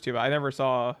the first 2, but I never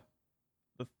saw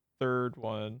the third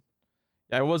one.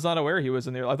 Yeah, I was not aware he was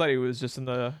in there. I thought he was just in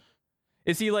the.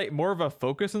 Is he like more of a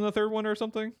focus in the third one or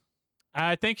something?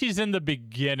 I think he's in the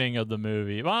beginning of the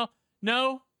movie. Well,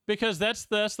 no, because that's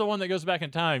the one that goes back in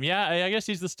time. Yeah, I guess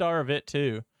he's the star of it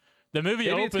too. The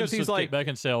movie opens with Kate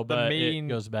Beckinsale, but it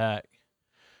goes back.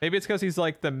 Maybe it's because he's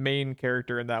like the main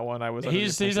character in that one.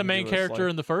 He's a main character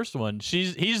in the first one.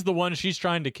 He's the one she's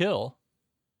trying to kill.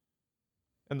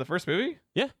 In the first movie?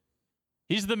 Yeah.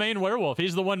 He's the main werewolf.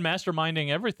 He's the one masterminding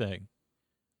everything.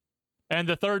 And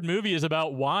the third movie is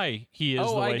about why he is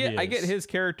the way he is. I get his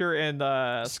character and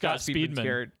Scott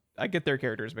Speedman. I get their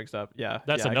characters mixed up. Yeah.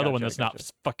 That's another one that's not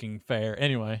fucking fair.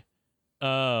 Anyway.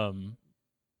 Yeah,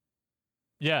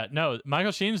 no,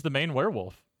 Michael Sheen's the main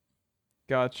werewolf.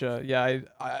 Gotcha. Yeah,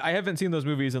 I haven't seen those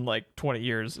movies in like 20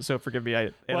 years, so forgive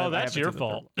me. That's your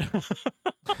fault.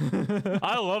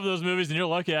 I love those movies, and you're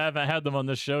lucky I haven't had them on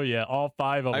this show yet. All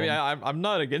 5 of them. I mean, I'm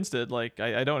not against it. Like,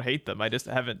 I don't hate them. I just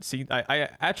haven't seen. I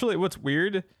actually, what's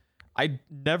weird, I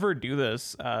never do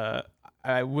this.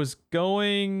 I was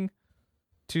going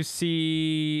to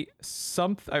see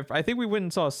I think we went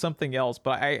and saw something else,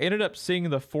 but I ended up seeing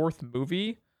the 4th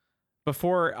movie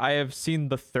before I have seen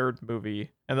the 3rd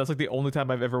movie, and that's like the only time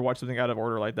I've ever watched something out of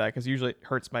order like that, because usually it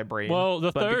hurts my brain. Well,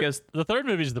 the third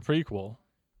movie is the prequel.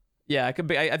 Yeah, it could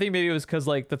be. I think maybe it was because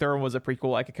like the third one was a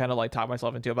prequel. I could kind of like talk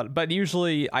myself into it, but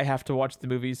usually I have to watch the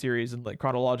movie series in like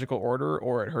chronological order,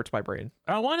 or it hurts my brain.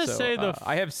 I want to say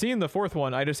I have seen the 4th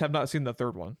one. I just have not seen the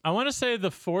 3rd one. I want to say the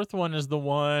 4th one is the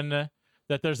one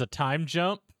that there's a time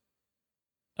jump.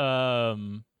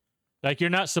 Like you're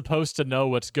not supposed to know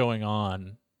what's going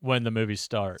on when the movie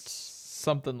starts.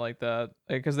 Something like that,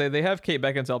 because they have Kate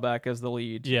Beckinsale back as the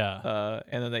lead. Yeah.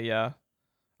 And then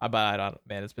but I don't.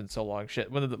 Man, it's been so long.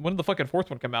 Shit. When did the fucking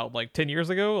 4th one come out? Like 10 years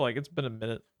ago? Like it's been a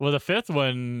minute. Well, the 5th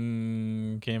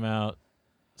one came out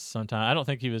sometime. I don't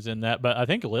think he was in that, but I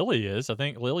think Lily is. I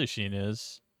think Lily Sheen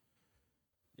is.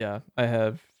 Yeah, I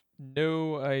have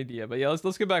no idea. But yeah,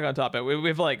 let's get back on topic. We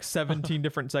have like 17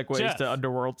 different segues Jeff, to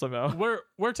Underworld somehow.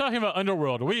 We're talking about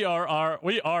Underworld. We are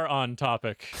on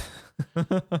topic.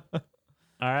 All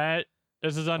right,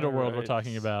 this is Underworld we're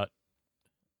talking about.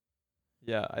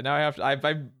 Yeah, now I've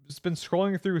just been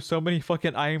scrolling through so many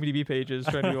fucking IMDb pages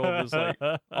trying to do all this like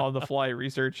on the fly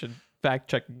research and fact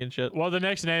checking and shit. Well, the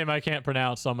next name I can't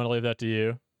pronounce, so I'm gonna leave that to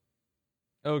you.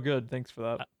 Oh, good. Thanks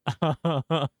for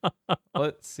that.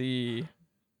 Let's see.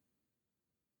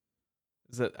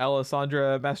 Is it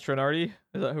Alessandra Mastronardi?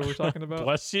 Is that who we're talking about?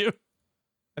 Bless you.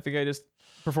 I think I just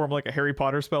performed like a Harry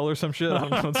Potter spell or some shit. I don't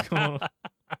know what's going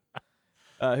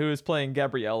on. Who is playing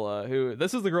Gabriella?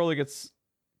 This is the girl that gets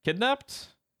kidnapped?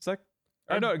 Is that?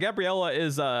 Or no, Gabriella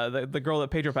is the girl that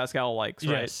Pedro Pascal likes,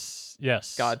 right?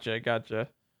 Yes. Gotcha.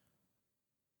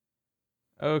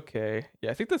 Okay. Yeah,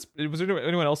 I think was there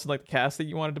anyone else in like the cast that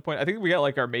you wanted to point? I think we got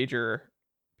like our major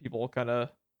people kind of.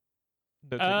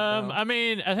 I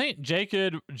mean, I think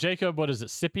Jacob, what is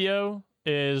it? Scipio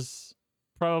is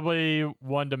probably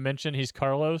one to mention. He's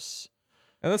Carlos.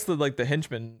 And that's the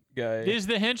henchman guy. He's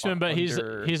the henchman, but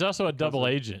he's also a double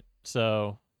agent.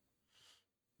 So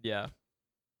yeah,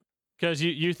 because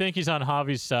you think he's on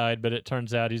Javi's side, but it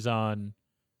turns out he's on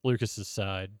Lucas's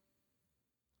side.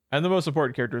 And the most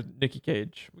important character is Nicky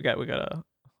Cage. We gotta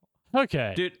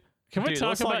Okay, dude. can we dude, talk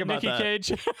let's about talk about Nicky that.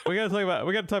 Cage? We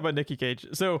gotta talk about Nicky Cage.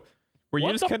 So were you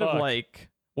What just the kind of fuck? like,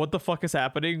 what the fuck is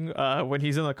happening when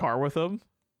he's in the car with him?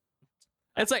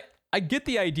 It's like, I get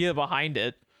the idea behind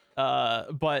it,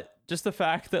 but just the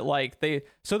fact that like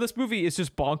so this movie is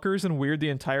just bonkers and weird the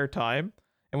entire time,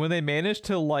 and when they managed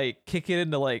to like kick it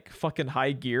into like fucking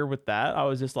high gear with that, I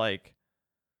was just like,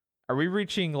 are we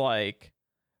reaching like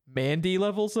Mandy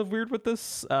levels of weird with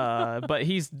this? But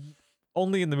he's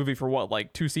only in the movie for what,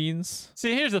 like 2 scenes?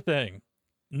 See, here's the thing.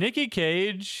 Nicky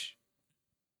Cage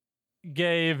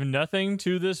gave nothing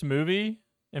to this movie.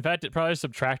 In fact, it probably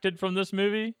subtracted from this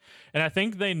movie. And I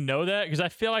think they know that because I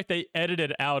feel like they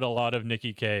edited out a lot of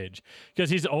Nicky Cage because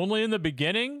he's only in the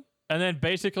beginning and then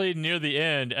basically near the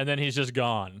end, and then he's just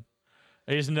gone.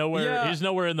 He's nowhere. Yeah. He's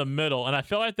nowhere in the middle. And I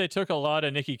feel like they took a lot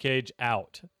of Nicky Cage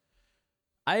out.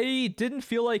 I didn't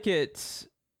feel like it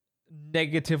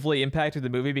negatively impacted the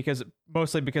movie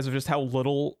mostly because of just how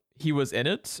little he was in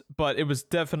it, but it was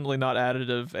definitely not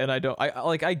additive. And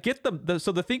I get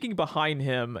so the thinking behind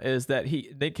him is that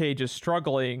Nick Cage is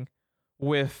struggling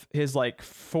with his like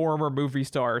former movie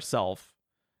star self,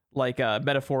 like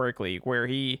metaphorically, where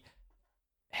he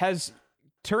has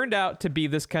turned out to be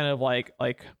this kind of like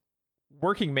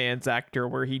working man's actor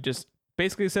where he just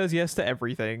basically says yes to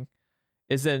everything,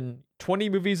 is in 20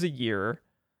 movies a year.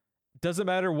 Doesn't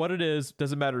matter what it is,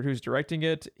 doesn't matter who's directing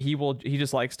it. He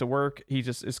just likes to work. He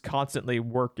just is constantly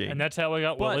working. And that's how we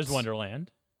got Willy's Wonderland.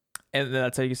 And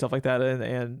that's how you get stuff like that.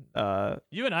 And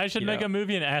you and I should make a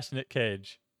movie and ask Nick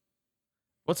Cage.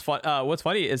 What's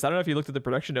funny is, I don't know if you looked at the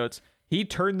production notes, he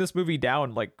turned this movie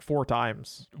down like 4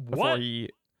 times before he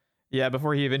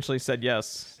eventually said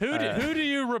yes. Who do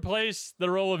you replace the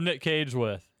role of Nick Cage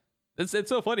with? It's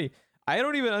so funny. I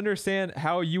don't even understand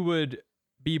how you would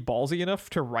be ballsy enough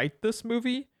to write this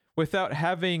movie without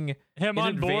having him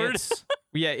on board.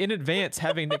 In advance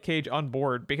having Nick Cage on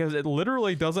board, because it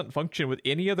literally doesn't function with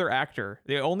any other actor.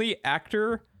 The only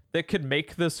actor that could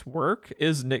make this work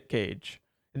is Nick Cage.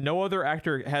 No other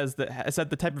actor has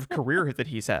had the type of career that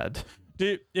he's had.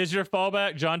 Dude, is your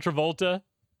fallback John Travolta?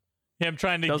 Him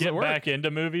trying to get back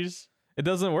into movies? It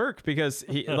doesn't work because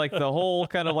he like the whole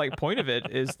kind of like point of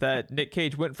it is that Nick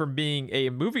Cage went from being a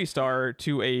movie star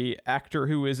to a actor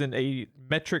who is in a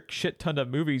metric shit ton of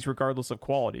movies regardless of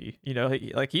quality. You know,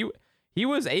 he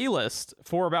was A-list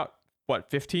for about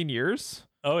 15 years.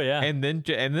 Oh yeah. And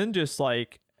then just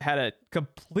like had a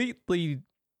completely,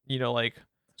 like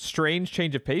strange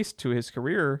change of pace to his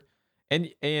career. And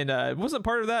it wasn't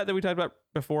part of that we talked about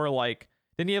before, like,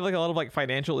 didn't he have like a lot of like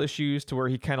financial issues to where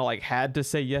he kind of like had to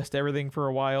say yes to everything for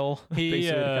a while? He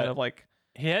kind of like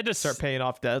he had to start paying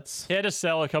off debts. He had to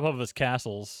sell a couple of his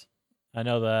castles. I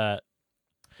know that.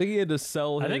 I think he had to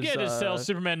sell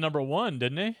Superman #1,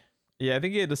 didn't he? Yeah, I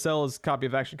think he had to sell his copy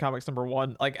of Action Comics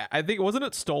 #1. Like, I think, wasn't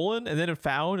it stolen and then it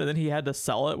found and then he had to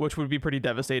sell it, which would be pretty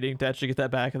devastating to actually get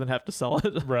that back and then have to sell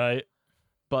it. Right.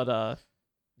 But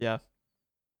yeah.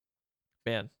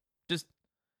 Man, just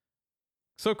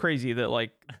so crazy that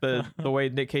like the way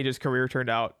Nick Cage's career turned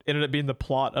out ended up being the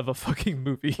plot of a fucking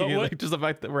movie. Like, just the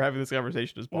fact that we're having this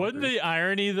conversation is bonkers. Wouldn't the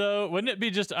irony though? Wouldn't it be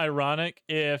just ironic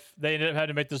if they ended up having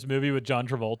to make this movie with John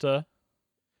Travolta?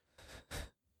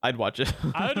 I'd watch it.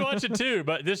 I would watch it too,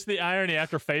 but this is the irony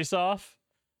after Face Off.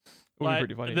 Would be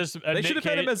pretty funny. They should have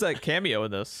had him as a cameo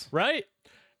in this, right?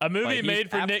 A movie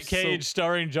made for Nick Cage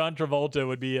starring John Travolta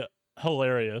would be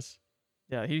hilarious.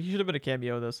 Yeah, he should have been a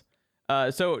cameo in this.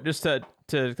 So just to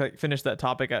like finish that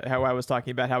topic, how I was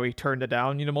talking about how he turned it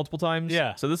down, multiple times.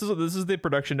 Yeah. So this is the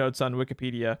production notes on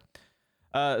Wikipedia.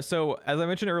 So as I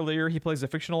mentioned earlier, he plays a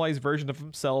fictionalized version of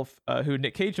himself, who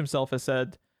Nick Cage himself has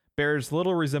said bears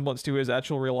little resemblance to his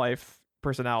actual real life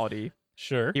personality.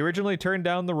 Sure. He originally turned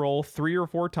down the role 3 or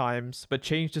 4 times, but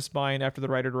changed his mind after the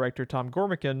writer-director Tom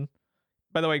Gormican.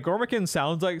 By the way, Gormican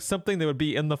sounds like something that would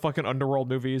be in the fucking Underworld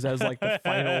movies as like the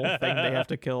final thing they have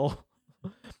to kill.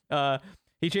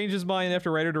 He changed his mind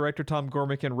after writer-director Tom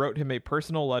Gormican wrote him a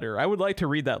personal letter. I would like to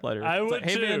read that letter. I would like,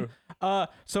 hey, too. Man,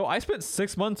 so I spent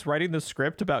 6 months writing the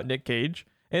script about Nick Cage,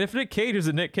 and if Nick Cage is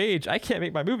a Nick Cage, I can't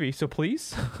make my movie. So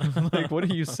please, like, what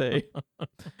do you say?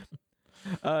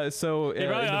 So he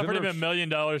probably offered him $1 million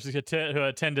to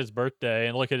attend his birthday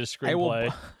and look at his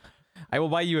screenplay. I will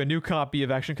buy you a new copy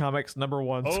of Action Comics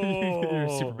 #1,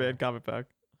 Oh. Superman comic pack.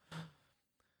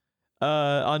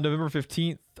 On November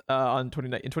 15th, in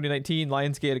 2019,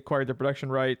 Lionsgate acquired the production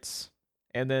rights,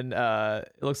 and then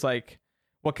it looks like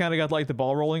what kind of got like the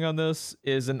ball rolling on this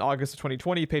is in August of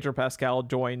 2020, Pedro Pascal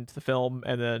joined the film,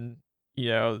 and then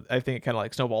I think it kind of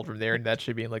like snowballed from there, and that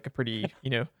should be like a pretty,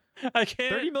 I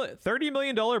can't. $30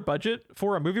 million budget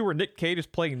for a movie where Nick Cage is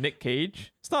playing Nick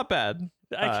Cage. It's not bad.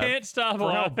 I can't stop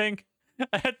laughing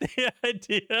at the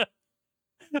idea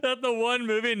that the one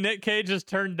movie Nick Cage has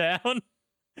turned down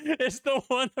is the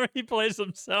one where he plays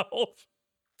himself.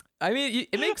 I mean,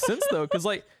 it makes sense though, because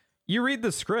like you read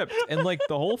the script and like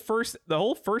the whole first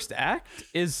act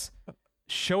is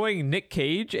showing Nick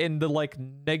Cage and the like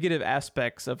negative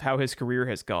aspects of how his career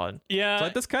has gone. Yeah, so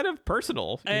like that's kind of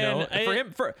personal, for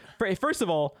him. For first of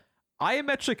all, I am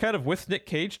actually kind of with Nick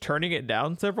Cage turning it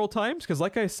down several times because,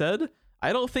 like I said,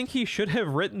 I don't think he should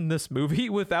have written this movie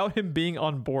without him being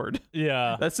on board.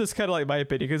 Yeah, that's just kind of like my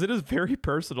opinion because it is very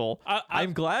personal.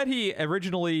 I'm glad he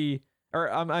originally,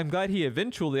 or I'm glad he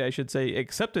eventually, I should say,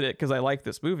 accepted it because I like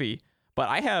this movie. But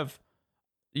I have,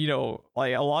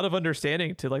 like a lot of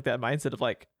understanding to like that mindset of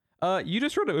like, you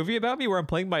just wrote a movie about me where I'm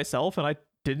playing myself and I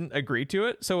didn't agree to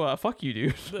it, so fuck you,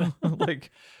 dude.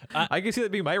 Like, I can see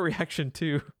that being my reaction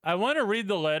too. I want to read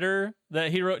the letter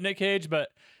that he wrote Nick Cage, but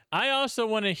I also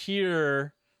want to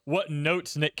hear what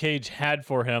notes Nick Cage had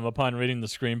for him upon reading the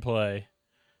screenplay.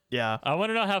 Yeah, I want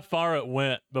to know how far it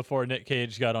went before Nick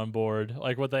Cage got on board,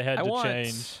 like what they had to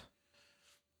change.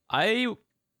 I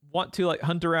want to like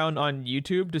hunt around on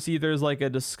YouTube to see if there's like a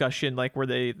discussion like where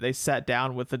they sat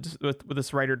down with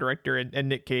this writer director and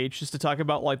Nick Cage just to talk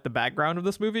about like the background of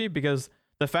this movie, because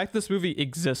the fact this movie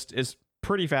exists is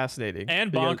pretty fascinating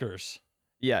and bonkers.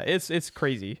 Yeah, it's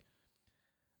crazy.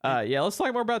 Yeah, let's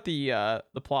talk more about the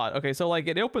plot. Okay, so like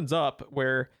it opens up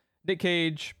where Nick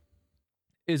Cage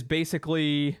is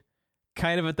basically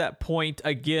kind of at that point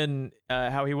again,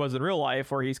 how he was in real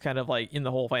life, where he's kind of like in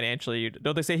the hole financially.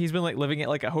 Don't they say he's been like living at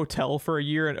like a hotel for a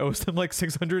year and owes them like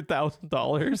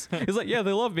 $600,000? He's like, yeah,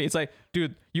 they love me. It's like,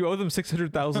 dude, you owe them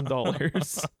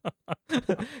 $600,000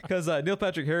 because Neil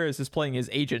Patrick Harris is playing his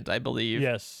agent, I believe.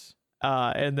 Yes.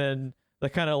 And then the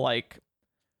kind of like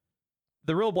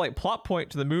the real like plot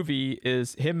point to the movie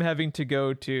is him having to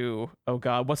go to, oh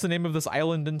god, what's the name of this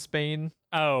island in Spain?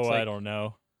 Oh, like, I don't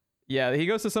know. Yeah, he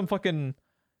goes to some fucking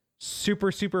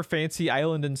super fancy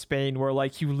island in Spain where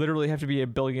like you literally have to be a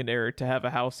billionaire to have a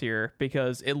house here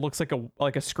because it looks like a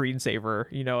screensaver,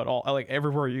 at all, like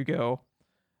everywhere you go.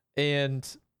 And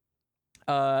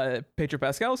Pedro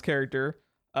Pascal's character,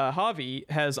 Javi,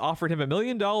 has offered him $1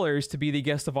 million to be the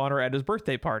guest of honor at his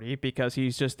birthday party because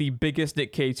he's just the biggest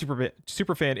Nick Cage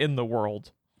super fan in the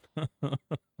world.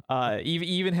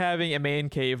 Even having a man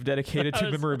cave dedicated to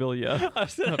memorabilia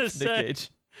of Nick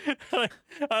Cage. I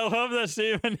love that,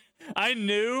 Steven. I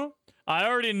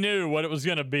already knew what it was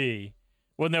going to be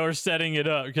when they were setting it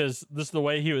up, because this is the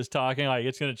way he was talking. Like,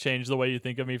 it's going to change the way you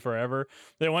think of me forever.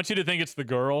 They want you to think it's the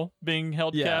girl being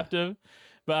held captive.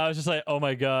 But I was just like, oh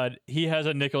my God, he has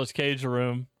a Nicolas Cage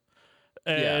room.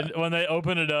 And when they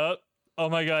open it up, oh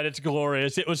my God, it's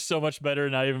glorious. It was so much better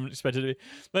than I even expected it to be.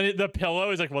 But the pillow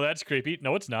is like, well, that's creepy.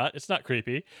 No, it's not. It's not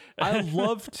creepy. I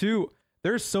love to.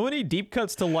 There's so many deep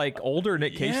cuts to like older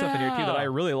Nick Cage stuff in here too that I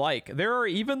really like. There are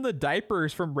even the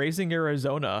diapers from Raising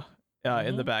Arizona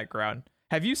in the background.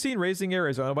 Have you seen Raising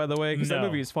Arizona, by the way? Because that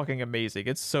movie is fucking amazing.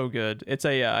 It's so good. It's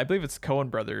I believe it's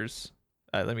Coen Brothers.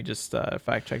 Let me just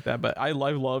fact check that. But I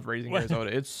love Raising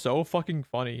Arizona. It's so fucking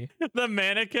funny. The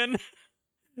mannequin.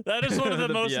 That is one of the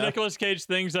most Nicolas Cage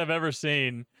things I've ever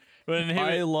seen.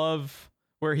 I love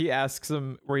where he asks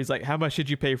him, where he's like, how much did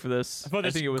you pay for this? I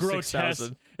think it was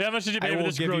 $6,000. How much did you pay for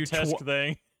this grotesque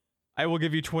thing? I will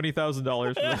give you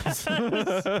 $20,000 for this.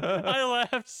 I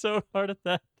laughed so hard at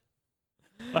that.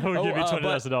 I would give you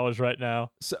 $20,000 right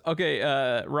now. So,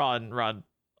 okay, Ron,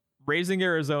 Raising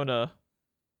Arizona.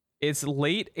 It's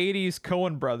late 80s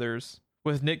Coen Brothers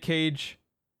with Nick Cage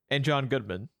and John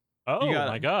Goodman. Oh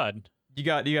my God. You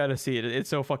got to see it.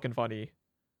 It's so fucking funny.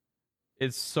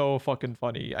 It's so fucking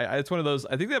funny. It's one of those.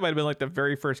 I think that might have been like the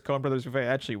very first Coen Brothers movie I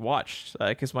actually watched,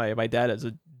 because my dad is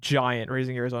a giant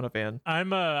Raising Arizona fan. I'm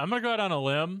gonna go out on a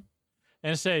limb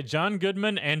and say John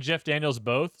Goodman and Jeff Daniels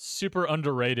both super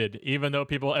underrated, even though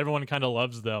everyone kind of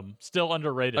loves them. Still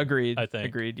underrated. Agreed. I think.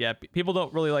 Agreed. Yeah, people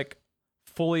don't really like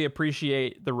fully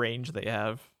appreciate the range they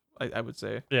have. I would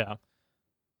say. Yeah.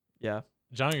 Yeah.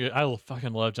 I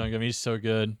fucking love John Goodman. He's so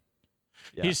good.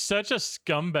 Yeah. He's such a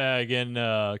scumbag in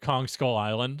Kong Skull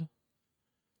Island.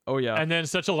 Oh yeah. And then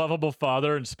such a lovable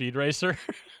father in Speed Racer.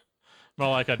 More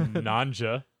like a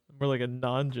nanja. More like a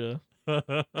nanja.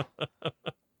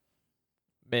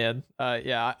 Man.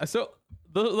 Yeah. So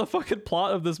the fucking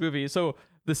plot of this movie. So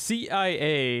the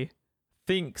CIA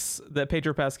thinks that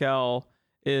Pedro Pascal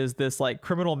is this like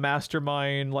criminal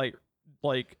mastermind, like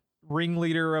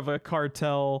ringleader of a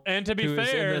cartel. And to be who is in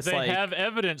fair, this, they like- have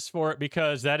evidence for it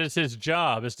because that is his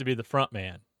job, is to be the front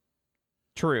man.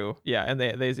 True. Yeah, and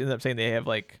they end up saying they have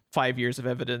like 5 years of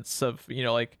evidence of,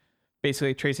 like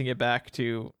basically tracing it back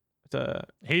to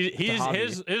He's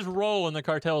Javi. his role in the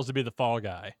cartel is to be the fall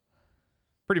guy.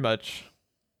 pretty much.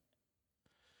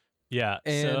 Yeah.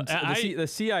 And so the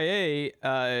CIA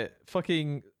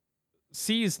fucking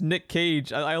sees Nick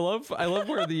Cage. I love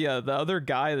where the other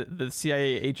guy, the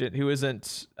CIA agent who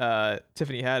isn't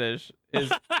Tiffany Haddish, is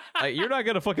like, you're not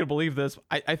gonna fucking believe this.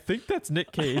 I think that's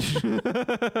Nick Cage.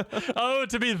 oh,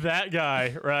 to be that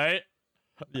guy, right?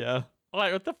 Yeah.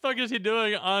 Like, what the fuck is he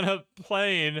doing on a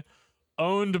plane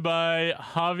owned by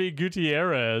Javi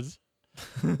Gutierrez?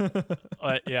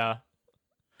 Yeah.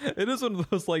 It is one of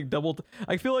those like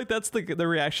I feel like that's the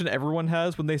reaction everyone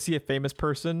has when they see a famous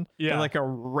person in like a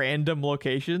random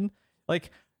location. Like,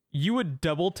 you would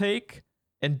double take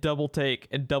and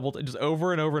just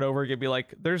over and over and over again, be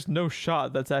like, there's no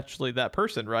shot that's actually that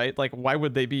person, right? Like, why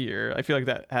would they be here? I feel like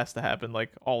that has to happen like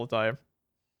all the time.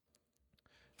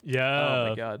 Yeah. Oh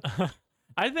my god.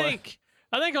 I think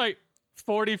like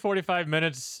 45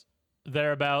 minutes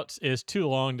thereabouts is too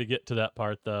long to get to that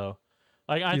part, though.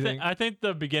 Like, I think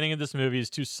the beginning of this movie is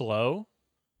too slow.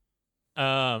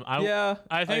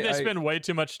 I think they spend way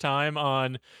too much time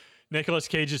on Nicolas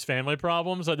Cage's family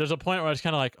problems. Like, there's a point where I was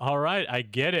kind of like, all right, I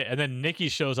get it. And then Nikki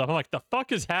shows up. I'm like, the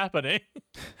fuck is happening?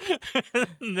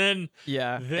 And then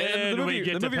we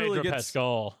get to Pedro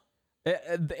Pascal.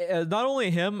 Not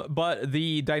only him, but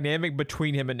the dynamic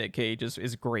between him and Nick Cage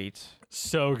is great.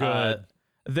 So good.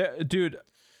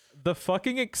 The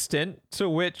fucking extent to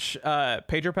which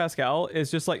Pedro Pascal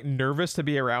is just like nervous to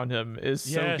be around him is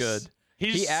so good.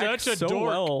 He acts such a so dork.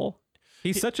 well.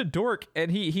 He's such a dork,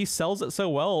 and he sells it so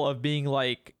well of being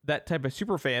like that type of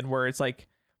super fan where it's like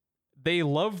they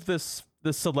love the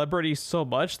celebrity so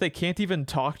much they can't even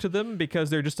talk to them because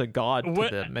they're just a god to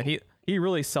them, and he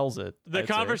really sells it. The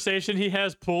conversation he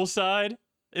has poolside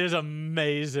is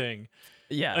amazing.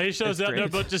 Yeah, and he shows up, they're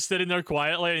both just sitting there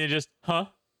quietly, and you just, huh?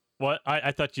 What?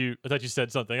 I thought you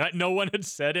said something. No one had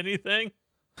said anything.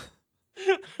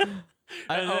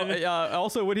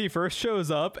 Also, when he first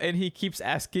shows up and he keeps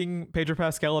asking Pedro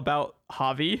Pascal about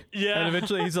Javi, and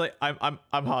eventually he's like, "I'm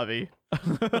Javi."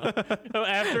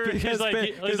 After he's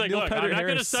like, "Look, I'm not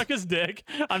gonna suck his dick.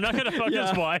 I'm not gonna fuck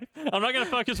his wife. I'm not gonna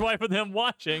fuck his wife with him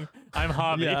watching. I'm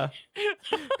Javi." Yeah,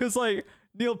 because like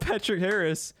Neil Patrick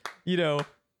Harris,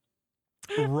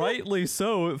 rightly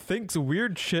so, thinks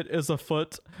weird shit is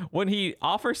afoot when he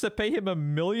offers to pay him $1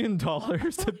 million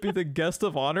to be the guest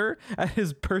of honor at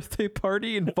his birthday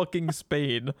party in fucking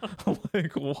Spain.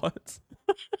 Like, what?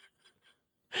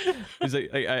 He's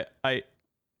like,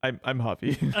 I'm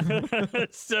Javi.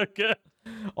 It's so good.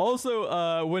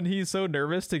 Also, when he's so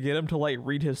nervous to get him to like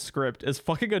read his script is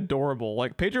fucking adorable.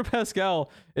 Like, Pedro Pascal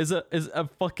is a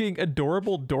fucking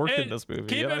adorable dork in this movie.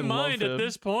 Keep in mind, at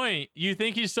this point, you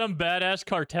think he's some badass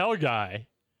cartel guy.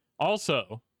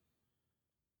 Also,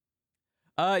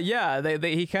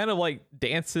 he kind of like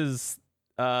dances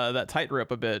that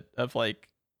tightrope a bit of like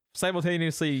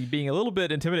simultaneously being a little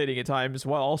bit intimidating at times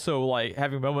while also like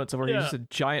having moments where he's just a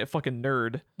giant fucking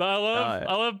nerd. But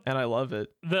I love it.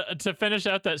 To finish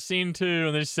out that scene too,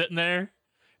 and they're sitting there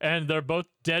and they're both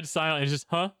dead silent. He's just,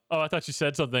 huh? Oh, I thought you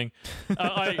said something.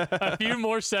 Like a few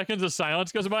more seconds of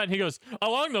silence goes by, and he goes,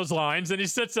 along those lines, and he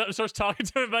sits up and starts talking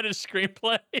to him about his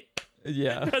screenplay.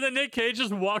 Yeah. And then Nick Cage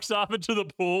just walks off into the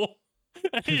pool.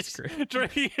 And he's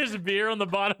drinking his beer on the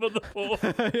bottom of the pool.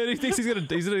 And he thinks he's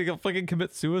gonna fucking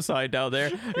commit suicide down there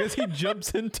because he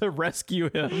jumps in to rescue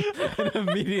him and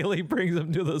immediately brings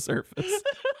him to the surface.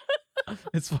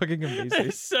 It's fucking amazing.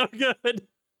 It's so good.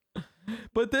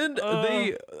 But then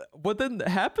what then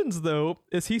happens though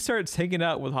is he starts hanging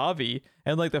out with Javi,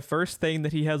 and like the first thing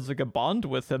that he has like a bond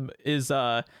with him is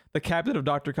the captain of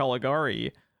Dr.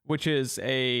 Caligari, which is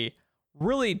a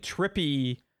really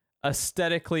trippy,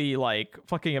 aesthetically like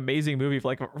fucking amazing movie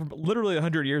like literally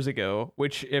 100 years ago,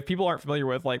 which if people aren't familiar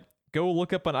with, like, go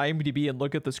look up on IMDb and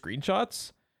look at the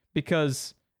screenshots,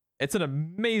 because it's an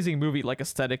amazing movie, like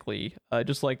aesthetically,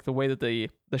 just like the way that the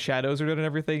shadows are done and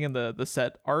everything, and the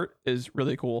set art is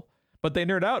really cool. But they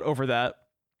nerd out over that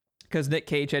because Nick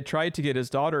Cage had tried to get his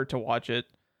daughter to watch it,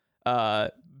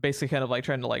 basically kind of like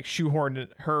trying to like shoehorn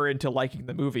her into liking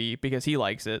the movie because he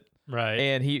likes it. Right.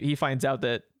 And he finds out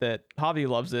that Javi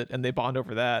loves it, and they bond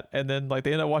over that. And then like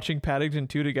they end up watching Paddington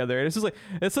 2 together. And it's just like,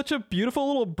 it's such a beautiful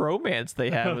little bromance they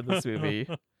have in this movie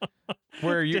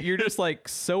where you're just like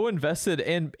so invested,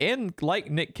 and like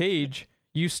Nick Cage,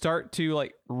 you start to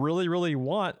like really, really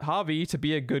want Javi to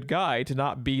be a good guy, to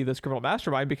not be this criminal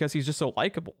mastermind, because he's just so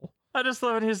likable. I just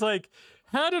love it. He's like,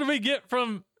 how did we get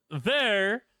from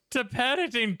there to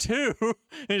Paddington 2? And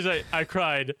he's like, I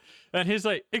cried. And he's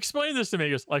like, explain this to me.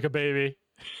 He goes, like a baby.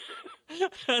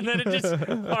 And then it just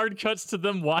hard cuts to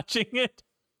them watching it.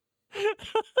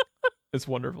 It's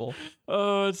wonderful.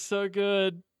 Oh, it's so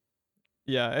good.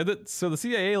 Yeah, and so the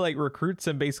CIA like recruits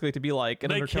him basically to be like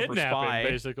an undercover kidnap spy.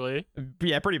 him, basically.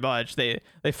 Yeah, pretty much. They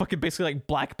fucking basically like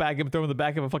black bag him, throw him in the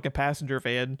back of a fucking passenger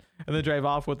van, and then drive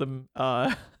off with him.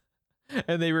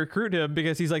 And they recruit him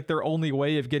because he's like their only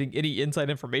way of getting any inside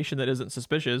information that isn't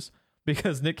suspicious.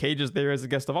 Because Nick Cage is there as a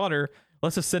guest of honor,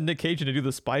 let's just send Nick Cage in to do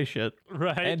the spy shit.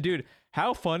 Right. And dude,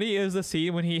 how funny is the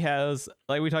scene when he has,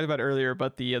 like we talked about earlier,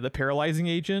 but the paralyzing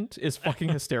agent is fucking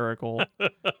hysterical.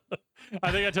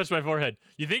 I think I touched my forehead.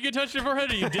 You think you touched your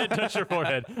forehead, or you did touch your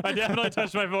forehead? I definitely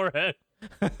touched my forehead.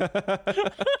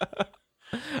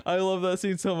 I love that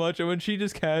scene so much. And when she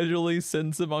just casually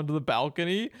sends him onto the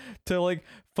balcony to like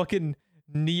fucking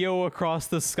Neo across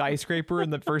the skyscraper in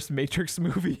the first Matrix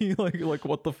movie, like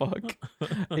what the fuck?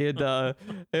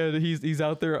 And he's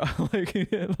out there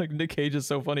like Nick Cage is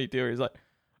so funny too. He's like,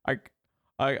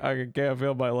 I can't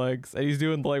feel my legs, and he's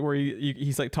doing like where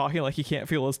he's like talking like he can't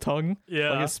feel his tongue. Yeah,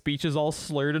 like his speech is all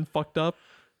slurred and fucked up.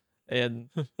 And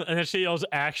then she yells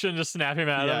action to snap him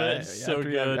out of it. It's so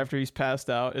good. After he's passed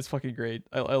out, it's fucking great.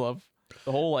 I love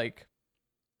the whole like.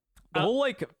 The whole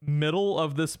like middle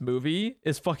of this movie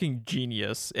is fucking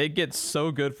genius. It gets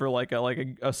so good for like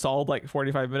a solid like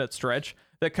 45-minute stretch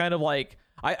that kind of like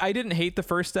I didn't hate the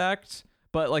first act,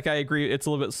 but like I agree it's a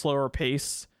little bit slower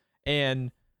pace,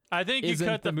 and I think you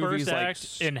cut the first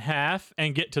act in half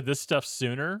and get to this stuff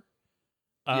sooner.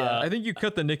 Yeah, I think you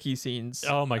cut the Nikki scenes.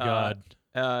 Oh my god.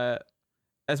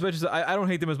 As much as I don't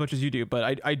hate them as much as you do,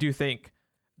 but I do think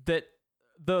that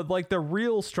the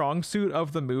real strong suit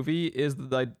of the movie is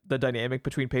the dynamic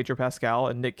between Pedro Pascal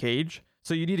and Nick Cage.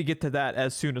 So you need to get to that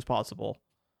as soon as possible.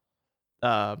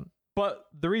 But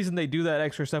the reason they do that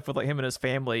extra stuff with like him and his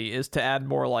family is to add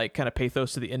more like kind of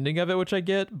pathos to the ending of it, which I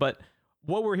get. But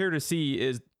what we're here to see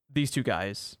is these two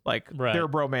guys. Like their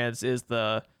bromance is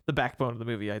the backbone of the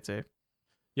movie, I'd say.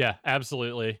 Yeah,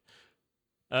 absolutely.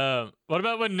 What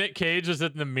about when Nick Cage was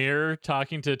in the mirror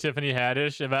talking to Tiffany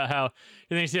Haddish about how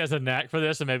he thinks he has a knack for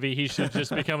this and maybe he should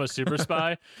just become a super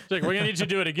spy? It's like, we're gonna need you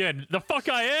to do it again. The fuck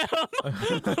I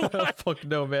am. Fuck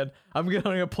no, man. I'm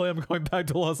gonna play. I'm going back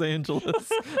to Los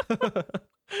Angeles.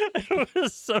 It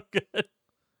was so good.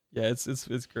 Yeah,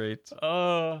 it's great.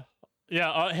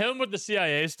 Yeah, him with the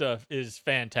CIA stuff is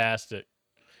fantastic.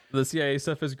 The CIA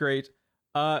stuff is great.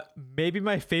 Maybe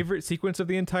my favorite sequence of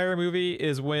the entire movie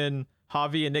is when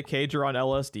Javi and Nick Cage are on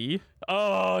LSD.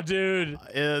 Oh, dude.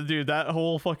 Dude, that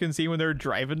whole fucking scene when they're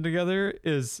driving together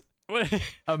is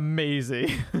amazing.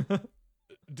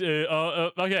 Dude,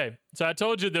 okay. So I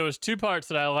told you there was two parts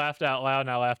that I laughed out loud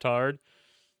and I laughed hard.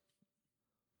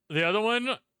 The other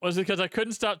one was because I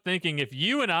couldn't stop thinking, if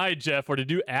you and I, Jeff, were to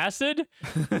do acid,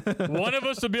 one of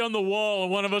us would be on the wall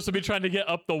and one of us would be trying to get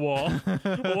up the wall.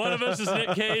 One of us is Nick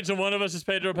Cage and one of us is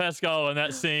Pedro Pascal in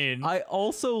that scene. I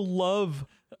also love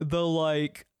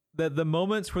the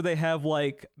moments where they have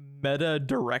like meta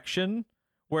direction,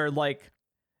 where like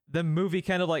the movie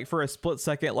kind of like for a split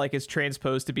second like is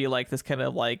transposed to be like this kind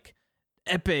of like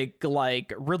epic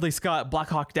like Ridley Scott Black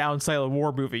Hawk Down style of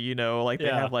war movie, you know, like they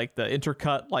have like the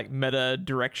intercut like meta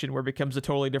direction where it becomes a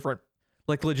totally different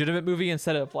like legitimate movie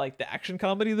instead of like the action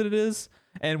comedy that it is.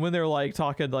 And when they're like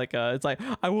talking like it's like,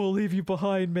 I will leave you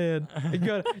behind, man. You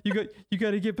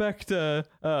got to get back to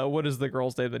what is the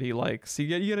girl's name that he likes? You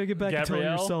got to get back and tell her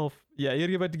yourself. Yeah, you got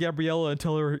to get back to Gabriella and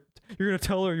tell her you're going to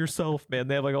tell her yourself, man.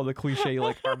 They have like all the cliche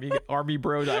like army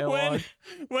bro dialogue.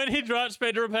 When he drops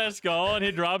Pedro Pascal and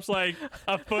he drops like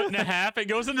a foot and a half, it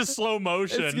goes into slow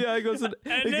motion. It goes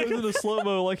into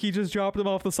slow-mo like he just dropped him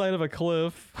off the side of a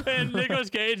cliff. And Nicolas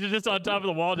Cage is just on top of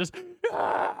the wall just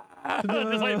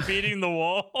just like beating the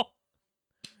wall.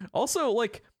 Also,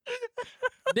 like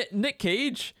Nick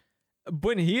Cage,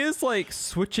 when he is like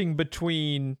switching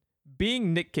between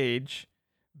being Nick Cage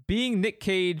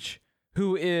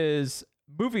who is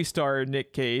movie star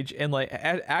Nick Cage and like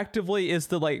actively is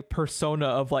the like persona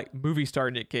of like movie star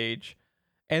Nick Cage,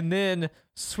 and then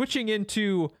switching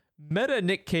into meta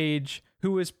Nick Cage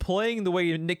who is playing the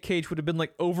way Nick Cage would have been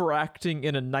like overacting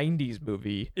in a 90s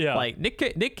movie. Yeah. Like Nick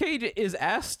Cage is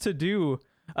asked to do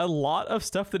a lot of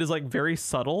stuff that is like very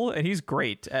subtle, and he's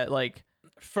great at like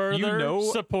further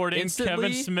supporting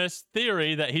Kevin Smith's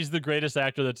theory that he's the greatest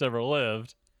actor that's ever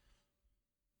lived.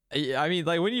 I mean,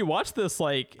 like when you watch this,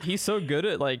 like he's so good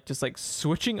at like just like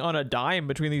switching on a dime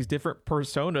between these different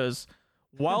personas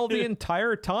while the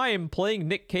entire time playing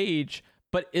Nick Cage,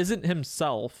 but isn't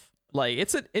himself. Like,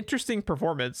 it's an interesting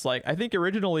performance. Like, I think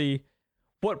originally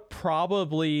what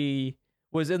probably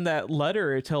was in that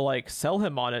letter to like sell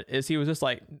him on it is he was just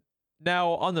like,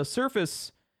 now on the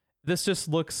surface, this just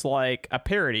looks like a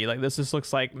parody. Like, this just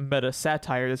looks like meta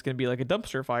satire that's going to be like a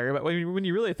dumpster fire. But when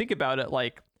you really think about it,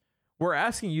 like, we're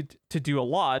asking you to do a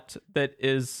lot that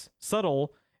is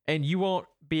subtle, and you won't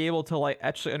be able to like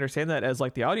actually understand that as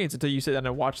like the audience until you sit down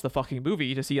and watch the fucking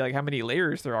movie to see like how many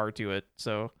layers there are to it.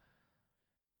 So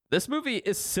this movie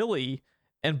is silly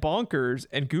and bonkers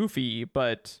and goofy,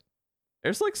 but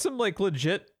there's like some like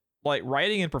legit like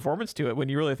writing and performance to it when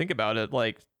you really think about it.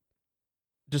 Like,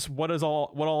 just what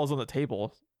all is on the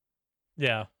table.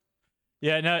 Yeah.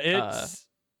 No, it's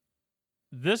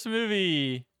this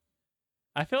movie.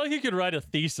 I feel like you could write a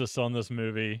thesis on this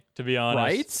movie, to be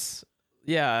honest. Right?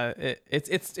 Yeah,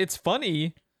 it's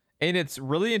funny, and it's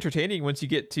really entertaining once you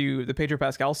get to the Pedro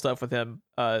Pascal stuff with him,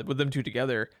 with them two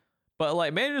together. But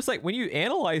like, man, just like when you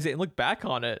analyze it and look back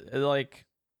on it, like,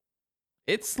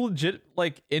 it's legit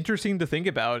like interesting to think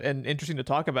about and interesting to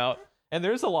talk about. And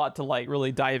there's a lot to like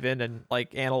really dive in and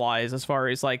like analyze as far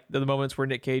as like the moments where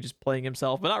Nick Cage is playing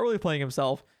himself, but not really playing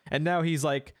himself. And now he's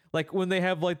like when they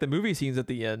have like the movie scenes at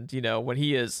the end, you know, when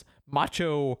he is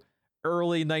macho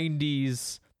early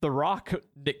 90s The Rock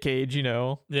Nick Cage, you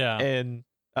know. Yeah. And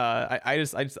I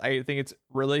think it's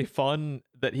really fun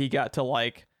that he got to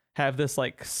like have this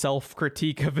like self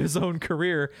critique of his own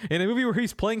career in a movie where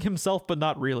he's playing himself but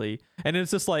not really. And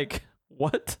it's just like,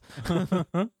 what?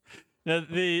 Now,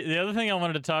 the other thing I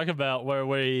wanted to talk about, where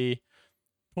we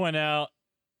point out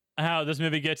how this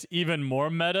movie gets even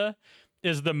more meta,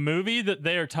 is the movie that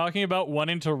they are talking about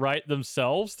wanting to write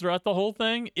themselves throughout the whole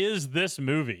thing is this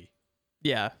movie.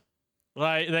 Yeah.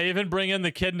 Like, they even bring in the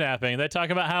kidnapping. They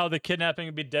talk about how the kidnapping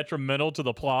would be detrimental to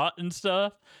the plot and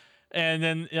stuff. And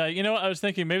then, you know what? I was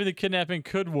thinking maybe the kidnapping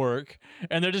could work.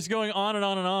 And they're just going on and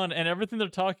on and on. And everything they're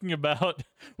talking about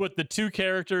with the two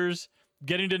characters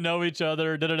getting to know each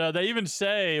other, they even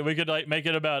say we could like make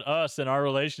it about us and our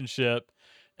relationship,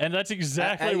 and that's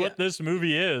exactly what this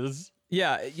movie is.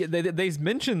 Yeah, they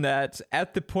mention that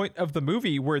at the point of the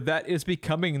movie where that is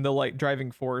becoming the like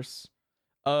driving force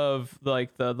of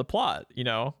like the plot. You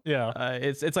know, yeah,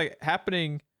 it's like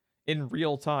happening in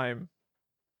real time.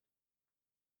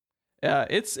 Yeah,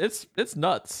 it's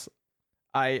nuts.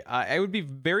 I would be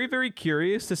very, very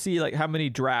curious to see like how many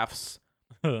drafts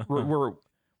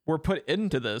were put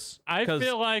into this. I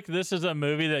feel like this is a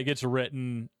movie that gets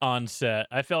written on set.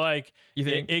 I feel like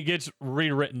it gets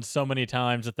rewritten so many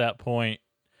times at that point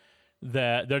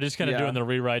that they're just kind of doing the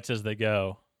rewrites as they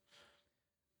go.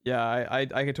 Yeah, I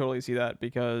could totally see that,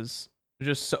 because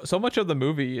just so much of the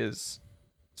movie is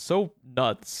so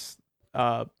nuts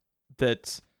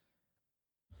that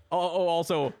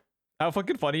also, how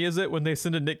fucking funny is it when they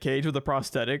send a Nick Cage with the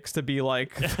prosthetics to be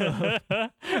like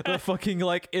the fucking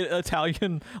like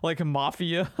Italian like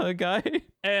mafia guy?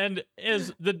 And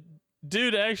is the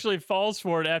dude actually falls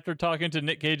for it after talking to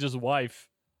Nick Cage's wife?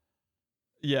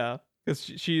 Yeah, because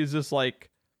she is just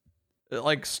like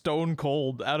stone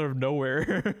cold out of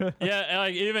nowhere. Yeah,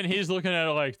 like even he's looking at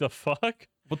it like, the fuck?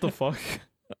 What the fuck?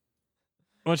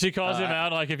 When she calls him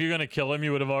out, like, if you're gonna kill him,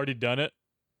 you would have already done it.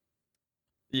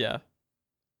 Yeah.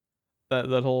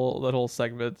 That whole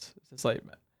segment, it's like,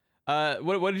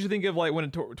 what did you think of like when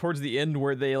towards the end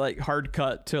where they like hard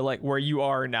cut to like where you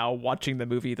are now watching the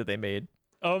movie that they made?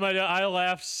 Oh my god, I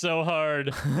laughed so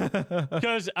hard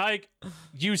because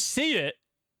you see it,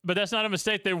 but that's not a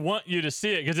mistake. They want you to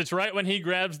see it because it's right when he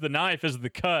grabs the knife is the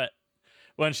cut.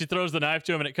 When she throws the knife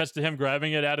to him and it cuts to him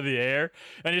grabbing it out of the air,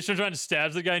 and he's trying to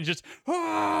stab the guy and just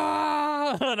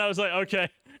and I was like, okay,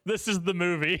 this is the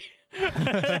movie.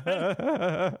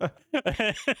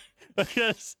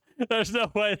 Because there's no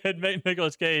way they'd make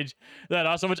Nicolas Cage that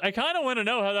awesome, which I kind of want to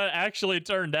know how that actually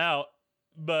turned out.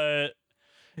 But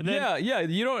then, yeah,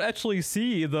 you don't actually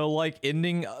see the like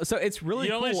ending, so it's really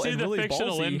cool. You only see the really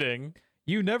fictional ballsy. ending.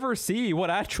 You never see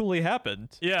what actually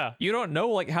happened. Yeah, you don't know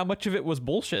like how much of it was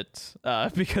bullshit,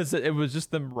 because it was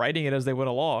just them writing it as they went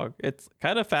along. It's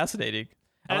kind of fascinating,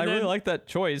 and I really like that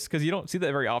choice because you don't see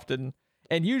that very often.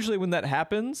 And usually when that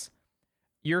happens,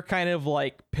 you're kind of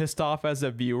like pissed off as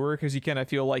a viewer because you kind of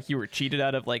feel like you were cheated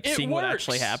out of like seeing what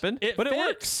actually happened. But it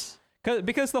works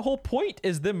because the whole point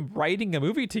is them writing a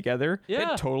movie together.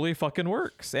 Yeah. It totally fucking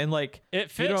works, and like it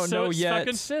fits. You don't know yet.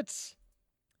 Fucking fits.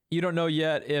 You don't know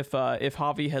yet if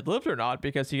Javi had lived or not,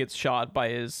 because he gets shot by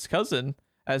his cousin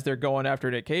as they're going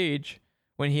after Nick Cage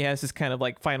when he has his kind of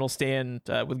like final stand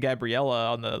with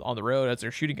Gabriella on the road as they're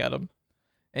shooting at him.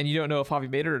 And you don't know if Javi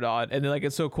made it or not. And then like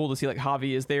it's so cool to see like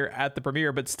Javi is there at the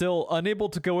premiere but still unable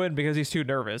to go in because he's too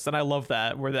nervous. And I love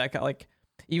that, where that like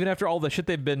even after all the shit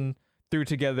they've been through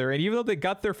together, and even though they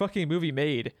got their fucking movie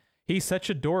made, he's such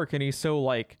a dork and he's so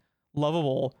like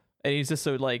lovable, and he's just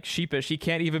so like sheepish. He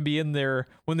can't even be in there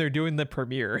when they're doing the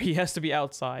premiere. He has to be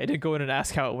outside and go in and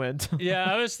ask how it went. Yeah,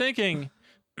 I was thinking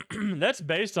that's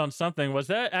based on something. Was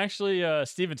that actually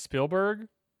Steven Spielberg?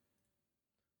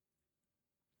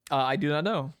 I do not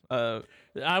know.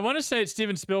 I want to say it's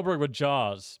Steven Spielberg with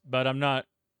Jaws, but I'm not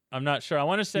sure. I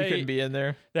want to say he couldn't be in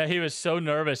there. That he was so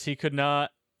nervous he could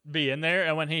not be in there,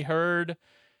 and when he heard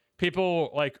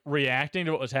people like reacting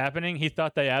to what was happening, he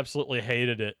thought they absolutely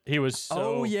hated it. He was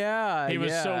so he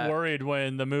was so worried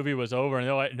when the movie was over, and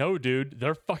they're like, "No, dude,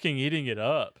 they're fucking eating it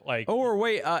up." Like, oh, or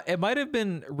wait, it might have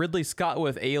been Ridley Scott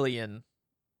with Alien.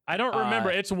 I don't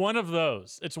remember. It's one of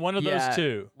those. It's one of those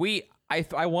two.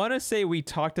 I want to say we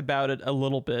talked about it a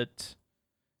little bit,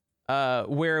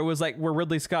 where it was like where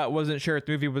Ridley Scott wasn't sure if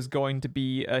the movie was going to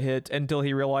be a hit until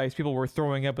he realized people were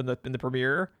throwing up in the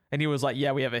premiere, and he was like,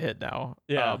 "Yeah, we have a hit now."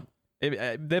 Yeah,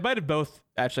 they might have both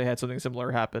actually had something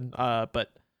similar happen.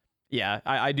 But yeah,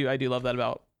 I do love that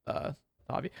about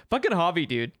Javi. Fucking Javi,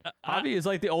 dude. Javi is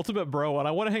like the ultimate bro, and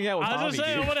I want to hang out with Javi. I was just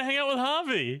saying, I want to hang out with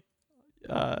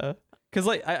Javi. Because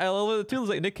like I love it too.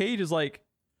 Like Nick Cage is like,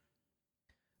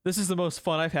 this is the most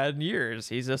fun I've had in years.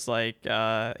 He's just like,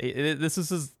 this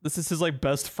is his like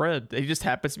best friend. He just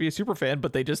happens to be a super fan,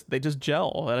 but they just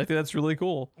gel, and I think that's really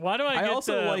cool. Why do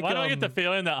I get the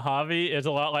feeling that Javi is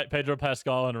a lot like Pedro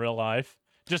Pascal in real life?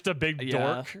 Just a big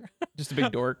dork. Just a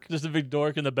big dork. Just a big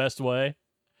dork in the best way.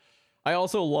 I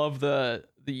also love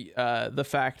the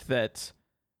fact that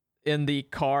in the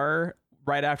car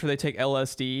right after they take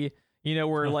LSD, you know,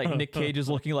 where like Nick Cage is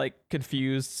looking like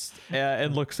confused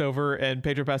and looks over, and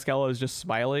Pedro Pascal is just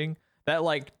smiling. That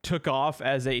like took off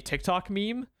as a TikTok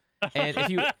meme. And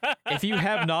if you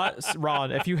have not,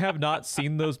 Ron, if you have not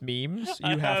seen those memes,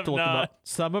 you have to look them up.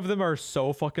 Some of them are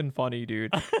so fucking funny,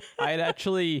 dude. I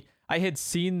had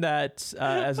seen that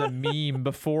as a meme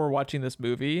before watching this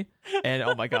movie, and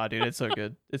oh my god, dude, it's so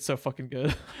good. It's so fucking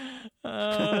good.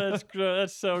 Oh,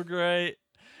 that's so great.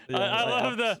 Yeah, I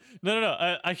love the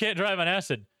no. I can't drive on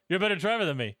acid. You're a better driver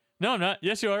than me. No, I'm not.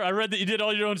 Yes, you are. I read that you did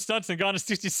all your own stunts and gone in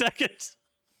 60 seconds.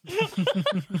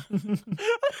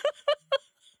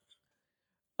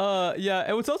 Yeah,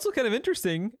 and what's also kind of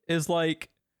interesting is like,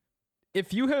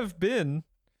 if you have been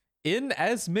in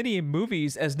as many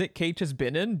movies as Nick Cage has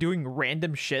been in, doing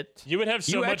random shit, you would have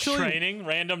so much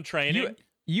random training.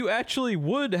 You actually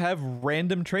would have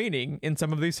random training in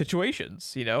some of these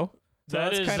situations, you know? So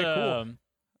that's kind of cool.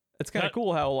 It's kind of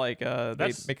cool how like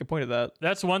they make a point of that.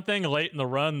 That's one thing late in the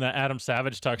run that Adam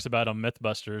Savage talks about on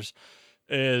Mythbusters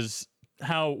is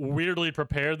how weirdly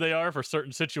prepared they are for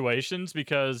certain situations,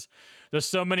 because there's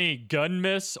so many gun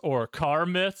myths or car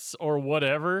myths or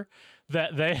whatever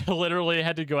that they literally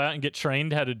had to go out and get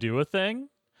trained how to do a thing.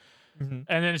 Mm-hmm.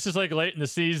 And then it's just like late in the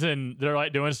season, they're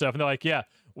like doing stuff and they're like, yeah,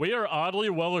 we are oddly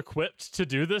well equipped to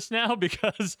do this now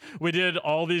because we did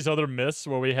all these other myths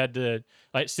where we had to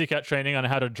like seek out training on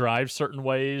how to drive certain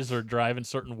ways or drive in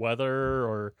certain weather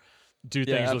or do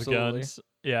things with guns.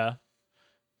 Yeah.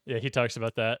 Yeah, he talks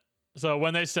about that. So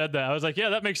when they said that, I was like, yeah,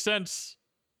 that makes sense.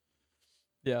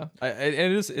 Yeah.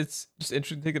 It's just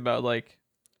interesting to think about, like,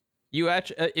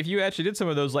 if you actually did some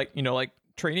of those, like, you know, like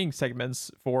training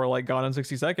segments for like Gone in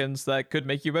 60 Seconds, that could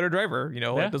make you a better driver, you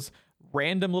know, like those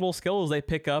random little skills they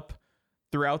pick up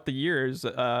throughout the years,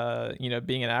 you know,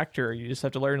 being an actor. You just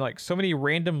have to learn like so many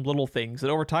random little things that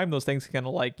over time those things kind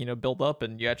of like, you know, build up,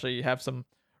 and you actually have some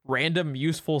random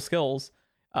useful skills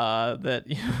that,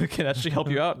 you know, can actually help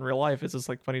you out in real life. It's just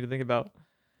like funny to think about.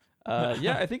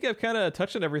 Yeah, I think I've kind of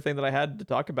touched on everything that I had to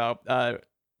talk about.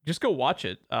 Just go watch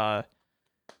it.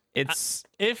 It's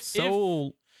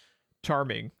so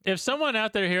charming. If someone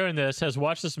out there hearing this has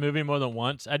watched this movie more than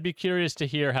once, I'd be curious to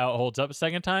hear how it holds up a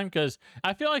second time, because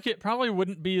I feel like it probably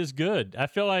wouldn't be as good. I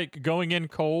feel like going in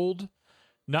cold,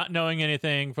 not knowing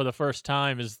anything for the first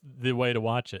time is the way to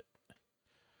watch it.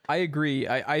 I agree.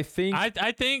 I think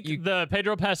the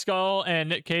Pedro Pascal and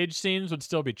Nick Cage scenes would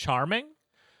still be charming,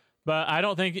 but I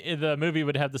don't think the movie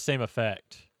would have the same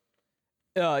effect.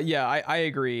 Yeah, I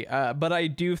agree. But I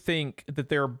do think that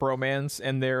their bromance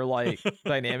and their like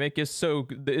dynamic is so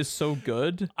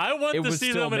good. I want to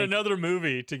see them in another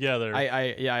movie together.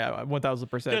 Yeah,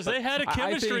 1000%. Because they had a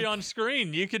chemistry on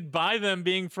screen. You could buy them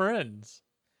being friends.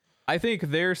 I think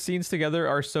their scenes together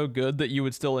are so good that you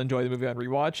would still enjoy the movie on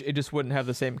rewatch. It just wouldn't have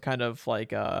the same kind of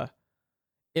like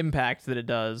impact that it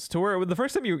does, to where the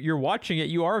first time you're watching it,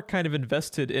 you are kind of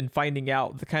invested in finding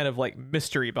out the kind of like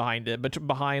mystery behind it, but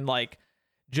behind like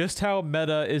just how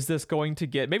meta is this going to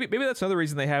get. Maybe that's another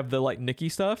reason they have the like Nikki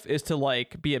stuff, is to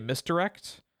like be a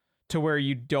misdirect to where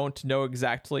you don't know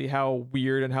exactly how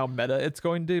weird and how meta it's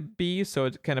going to be, so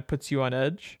it kind of puts you on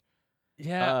edge.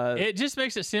 Yeah, it just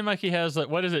makes it seem like he has like,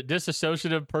 what is it,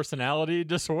 dissociative personality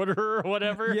disorder or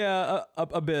whatever. Yeah,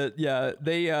 a bit. Yeah,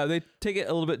 they take it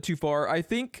a little bit too far. I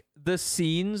think the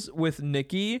scenes with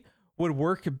Nikki would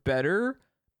work better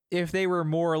if they were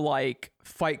more like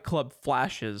Fight Club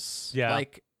flashes. Yeah,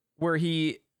 like where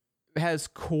he has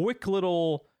quick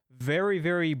little, very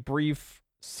very brief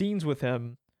scenes with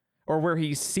him, or where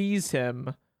he sees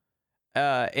him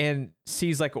and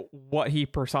sees like what he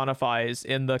personifies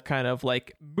in the kind of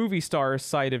like movie star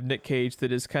side of Nick Cage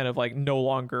that is kind of like no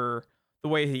longer the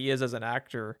way he is as an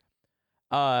actor.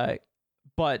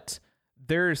 But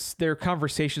their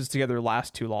conversations together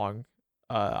last too long.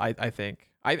 I think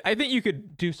you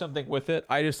could do something with it.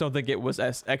 I just don't think it was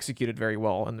executed very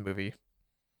well in the movie.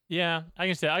 Yeah, I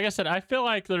can say. Like I said, I feel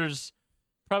like there's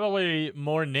probably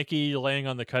more Nikki laying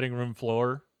on the cutting room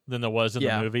floor than there was in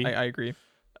the movie. I agree.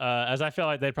 As I feel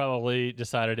like they probably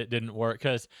decided it didn't work,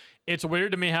 because it's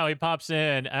weird to me how he pops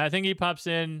in. And I think he pops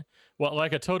in,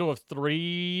 like a total of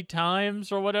 3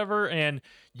 times or whatever. And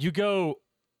you go,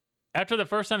 after the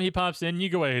first time he pops in, you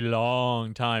go a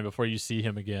long time before you see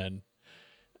him again.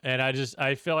 And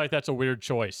I feel like that's a weird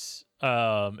choice.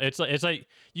 It's like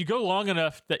you go long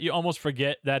enough that you almost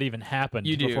forget that even happened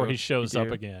before he shows up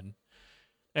again.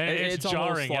 And it's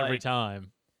jarring every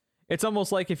time. It's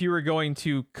almost like if you were going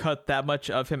to cut that much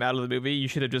of him out of the movie, you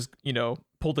should have just,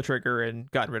 pulled the trigger and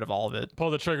gotten rid of all of it.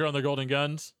 Pull the trigger on the golden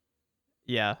guns?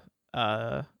 Yeah.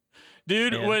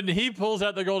 Dude, man. When he pulls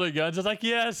out the golden guns, it's like,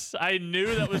 yes, I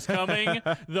knew that was coming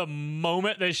the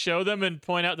moment they show them and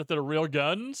point out that they're real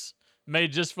guns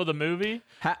made just for the movie.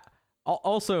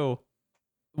 Also,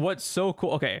 what's so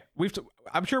cool... Okay,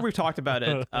 I'm sure we've talked about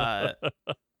it.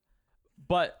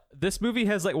 But this movie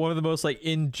has like one of the most like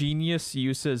ingenious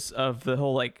uses of the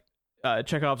whole like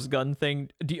Chekhov's gun thing.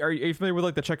 Are you familiar with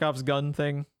like the Chekhov's gun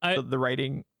thing? The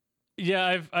writing?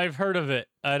 Yeah, I've heard of it.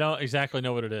 I don't exactly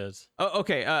know what it is. Oh,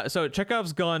 okay. So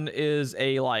Chekhov's gun is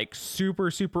a like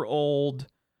super super old.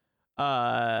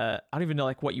 I don't even know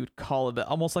like what you'd call it, but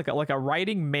almost like a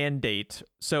writing mandate.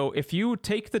 So if you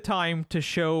take the time to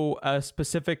show a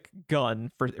specific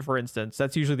gun, for instance,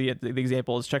 that's usually the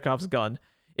example is Chekhov's gun.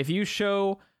 If you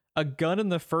show a gun in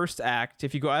the first act,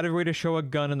 if you go out of your way to show a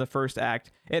gun in the first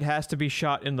act, it has to be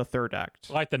shot in the third act.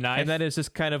 Like the knife? And that is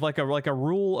just kind of like a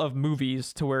rule of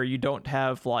movies to where you don't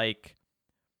have like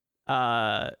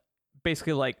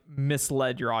basically like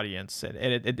misled your audience, and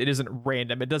it isn't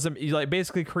random. It doesn't like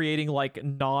basically creating like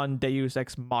non-Deus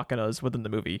Ex Machinas within the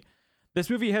movie. This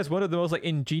movie has one of the most like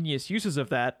ingenious uses of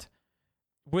that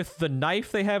with the knife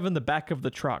they have in the back of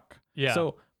the truck. Yeah.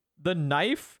 So the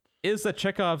knife is a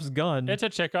Chekhov's gun. It's a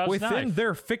Chekhov's within knife.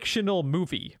 their fictional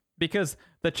movie, because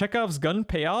the Chekhov's gun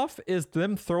payoff is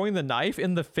them throwing the knife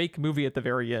in the fake movie at the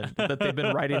very end that they've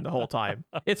been writing the whole time.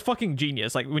 It's fucking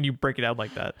genius, like when you break it out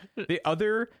like that. The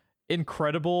other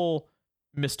incredible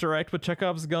misdirect with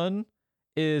Chekhov's gun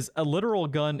is a literal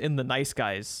gun in The Nice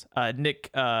Guys. Nick,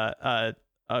 oh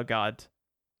god,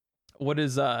 what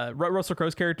is Russell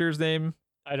Crowe's character's name?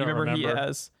 I don't remember.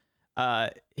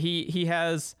 remember. He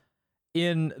has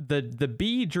in the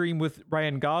Bee dream with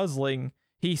Ryan Gosling,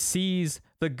 he sees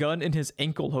the gun in his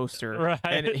ankle holster, right?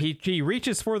 And he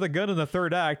reaches for the gun in the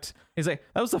third act. He's like,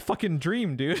 that was a fucking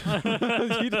dream, dude.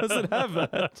 He doesn't have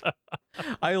that.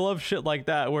 I love shit like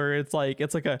that where it's like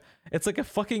a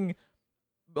fucking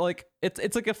like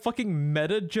it's like a fucking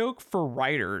meta joke for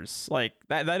writers. Like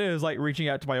that is like reaching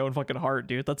out to my own fucking heart,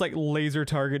 dude. That's like laser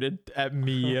targeted at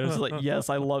me, and it's like, yes,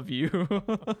 I love you.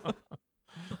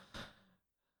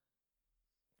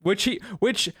 Which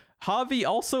Javi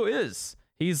also is.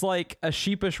 He's like a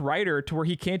sheepish writer to where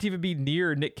he can't even be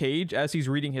near Nick Cage as he's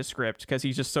reading his script because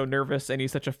he's just so nervous and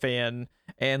he's such a fan.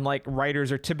 And like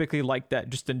writers are typically like that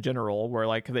just in general, where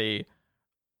like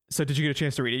so did you get a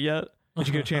chance to read it yet? Did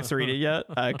you get a chance to read it yet?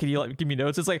 Can you like give me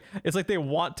notes? It's like they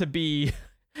want to be,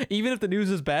 even if the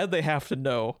news is bad, they have to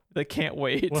know. They can't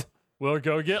wait. We'll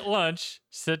go get lunch,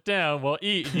 sit down, we'll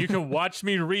eat, and you can watch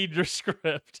me read your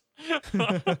script.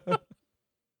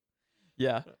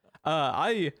 Yeah.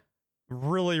 I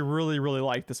really, really, really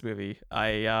like this movie.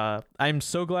 I'm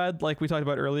so glad, like we talked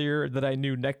about earlier, that I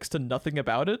knew next to nothing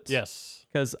about it. Yes.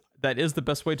 Because that is the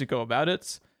best way to go about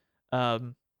it.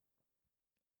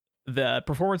 The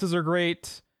performances are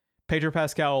great. Pedro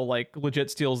Pascal like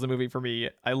legit steals the movie for me.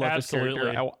 I love this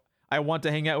character. I want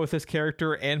to hang out with this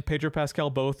character and Pedro Pascal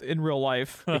both in real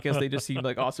life because they just seem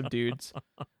like awesome dudes.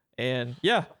 And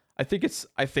yeah, I think it's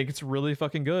really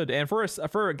fucking good. And for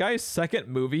a guy's second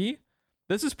movie,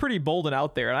 this is pretty bold and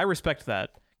out there, and I respect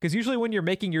that. Because usually when you're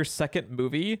making your second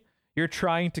movie, you're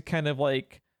trying to kind of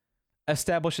like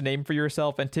establish a name for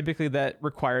yourself, and typically that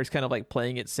requires kind of like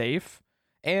playing it safe.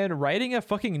 And writing a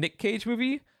fucking Nick Cage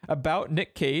movie about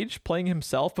Nick Cage playing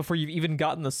himself before you've even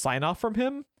gotten the sign off from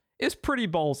him is pretty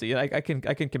ballsy. I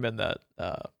can commend that.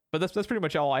 But that's pretty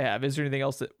much all I have. Is there anything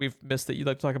else that we've missed that you'd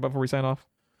like to talk about before we sign off?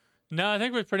 No, I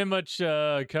think we've pretty much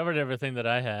covered everything that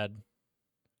I had.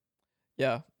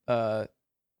 Yeah.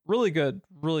 Really good.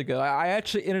 Really good. I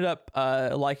actually ended up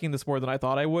liking this more than I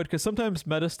thought I would, because sometimes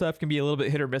meta stuff can be a little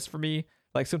bit hit or miss for me.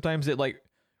 Like sometimes it like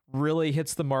really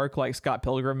hits the mark, like Scott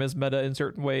Pilgrim is meta in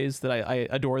certain ways that I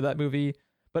adore that movie.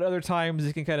 But other times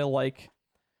it can kind of like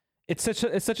it's such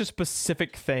a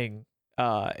specific thing,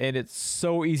 and it's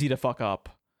so easy to fuck up.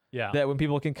 Yeah. That when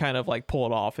people can kind of like pull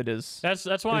it off,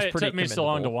 that's why it took me so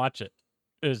long to watch it.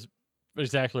 Is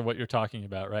exactly what you're talking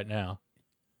about right now.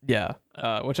 Yeah,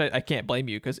 which I can't blame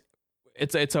you, because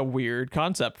it's a weird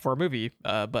concept for a movie.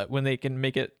 But when they can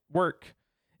make it work,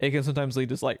 it can sometimes lead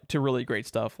to really great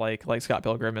stuff like Scott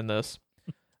Pilgrim in this.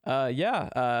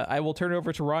 I will turn it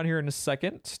over to Ron here in a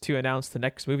second to announce the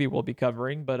next movie we'll be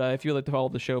covering. But if you'd like to follow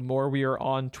the show more, we are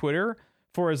on Twitter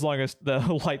for as long as the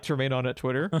lights remain on at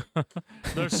Twitter.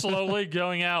 They're slowly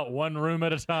going out one room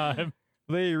at a time.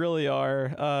 They really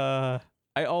are.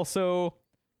 I also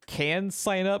can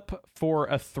sign up for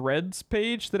a Threads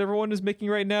page that everyone is making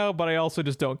right now, but I also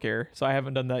just don't care. So I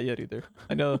haven't done that yet either.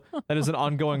 I know that is an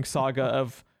ongoing saga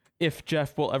of if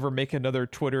Jeff will ever make another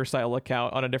Twitter style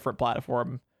account on a different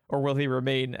platform, or will he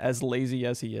remain as lazy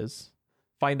as he is?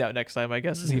 Find out next time, I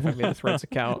guess, to see if I made a Threads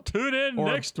account. Tune in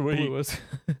next week.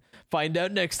 Find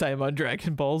out next time on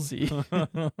Dragon Ball Z.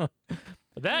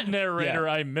 That narrator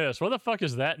I miss. Where the fuck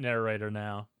is that narrator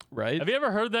now? Right? Have you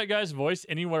ever heard that guy's voice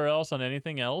anywhere else on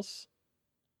anything else?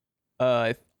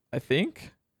 I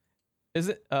think.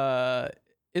 Isn't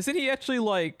he actually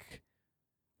like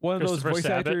one of those voice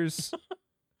actors?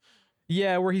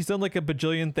 Yeah, where he's done like a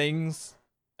bajillion things,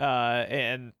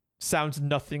 and sounds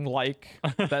nothing like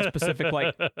that specific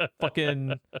like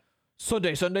fucking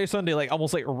Sunday, like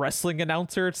almost like wrestling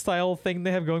announcer style thing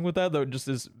they have going with that, though. It just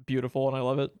is beautiful, and I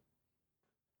love it.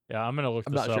 Yeah, I'm gonna look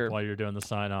this up while you're doing the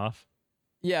sign off.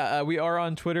 Yeah, we are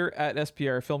on Twitter at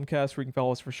SPR Filmcast, where you can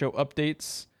follow us for show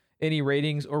updates. Any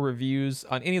ratings or reviews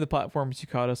on any of the platforms you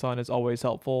caught us on is always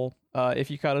helpful. If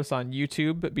you caught us on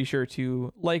YouTube, be sure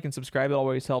to like and subscribe. It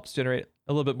always helps generate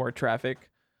a little bit more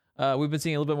traffic. We've been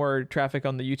seeing a little bit more traffic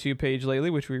on the YouTube page lately,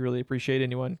 which we really appreciate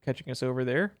anyone catching us over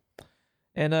there.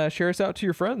 And share us out to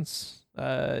your friends.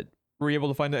 Were you able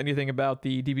to find out anything about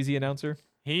the DBZ announcer?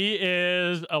 He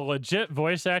is a legit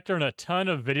voice actor in a ton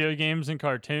of video games and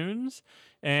cartoons,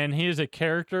 and he is a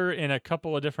character in a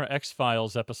couple of different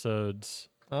X-Files episodes.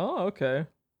 Oh, okay.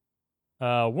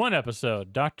 One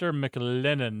episode, Dr.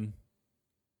 McLennan.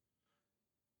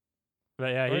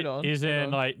 But yeah, he's in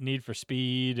like Need for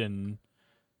Speed and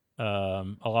a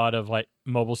lot of like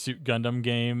Mobile Suit Gundam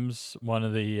games. One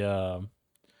of the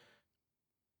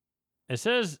it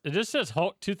just says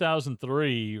Hulk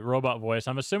 2003 robot voice.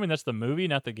 I'm assuming that's the movie,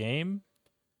 not the game.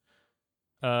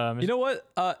 You know what?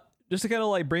 Just to kind of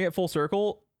like bring it full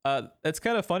circle, it's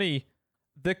kind of funny.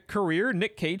 The career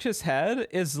Nick Cage has had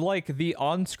is like the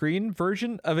on-screen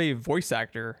version of a voice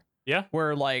actor. Yeah.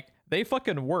 Where like they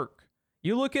fucking work.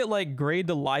 You look at like Gray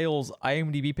DeLisle's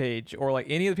IMDb page, or like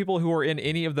any of the people who are in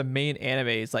any of the main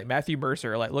animes, like Matthew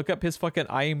Mercer, like look up his fucking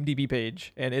IMDb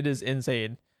page, and it is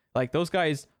insane. Like those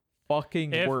guys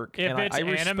fucking work. If it's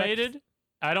animated,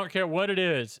 I don't care what it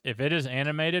is. If it is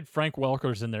animated, Frank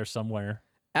Welker's in there somewhere.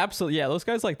 Absolutely. Yeah, those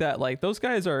guys like that. Like those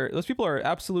people are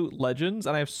absolute legends,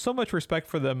 and I have so much respect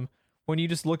for them when you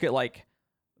just look at like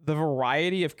the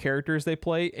variety of characters they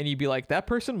play, and you'd be like, that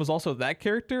person was also that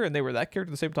character, and they were that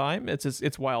character at the same time.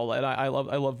 It's wild, and I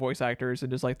love voice actors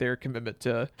and just like their commitment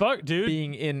to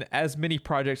being in as many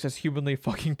projects as humanly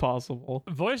fucking possible.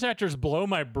 Voice actors blow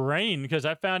my brain, because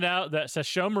I found out that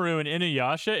Sesshomaru and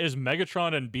Inuyasha is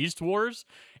Megatron and Beast Wars,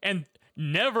 and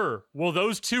never will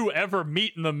those two ever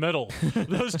meet in the middle.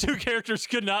 Those two characters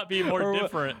could not be more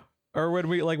different. Or when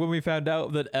we found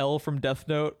out that Elle from Death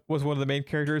Note was one of the main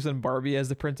characters and Barbie as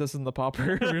the Princess and the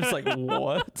Pauper, we're just like,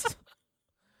 what?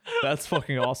 That's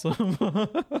fucking awesome.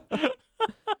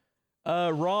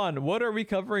 Ron, what are we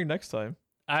covering next time?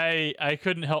 I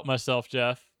couldn't help myself,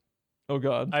 Jeff. Oh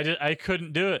God. I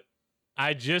couldn't do it.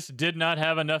 I just did not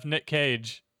have enough Nick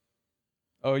Cage.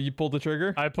 Oh, you pulled the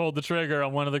trigger? I pulled the trigger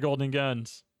on one of the Golden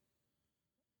Guns.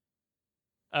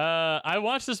 I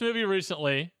watched this movie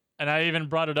recently, and I even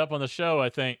brought it up on the show, I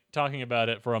think, talking about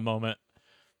it for a moment.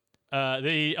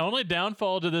 The only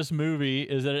downfall to this movie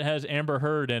is that it has Amber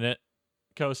Heard in it,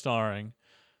 co-starring.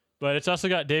 but it's also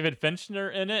got David Fincher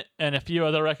in it and a few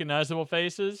other recognizable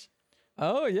faces.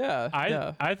 Oh yeah,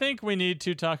 I think we need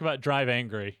to talk about Drive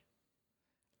Angry.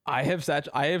 I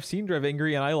have seen Drive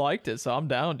Angry and I liked it, so I'm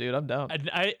down, dude. I'm down.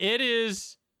 It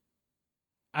is.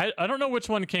 I don't know which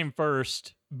one came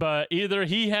first, but either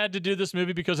he had to do this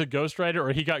movie because of Ghost Rider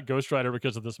or he got Ghost Rider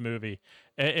because of this movie.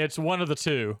 It's one of the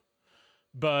two.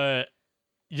 But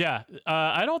yeah,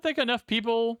 I don't think enough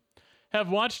people have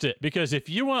watched it, because if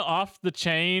you want off the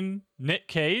chain Nick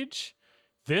Cage,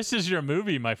 this is your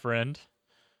movie, my friend.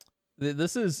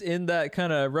 This is in that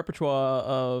kind of repertoire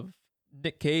of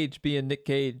Nick Cage being Nick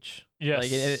Cage.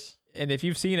 Yes. Like, and if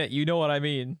you've seen it, you know what I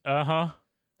mean. Uh-huh.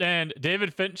 And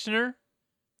David Fincher,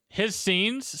 his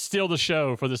scenes steal the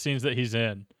show for the scenes that he's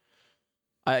in.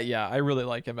 Yeah, I really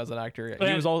like him as an actor.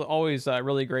 He was always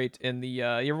really great in the... you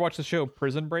ever watch the show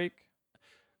Prison Break?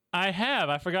 I have.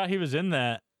 I forgot he was in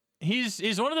that.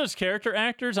 He's one of those character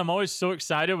actors. I'm always so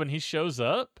excited when he shows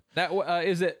up. That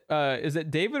is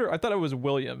it David, or I thought it was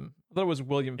William? I thought it was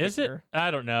William Fichtner. Is it?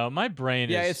 I don't know. My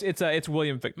brain is... Yeah, it's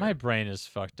William Fichtner. My brain is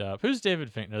fucked up. Who's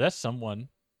David Fichtner? That's someone.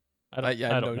 I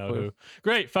don't know clue. who.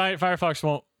 Great. Firefox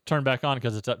won't turn back on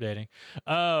because it's updating.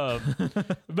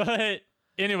 But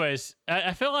anyways,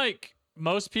 I feel like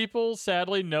most people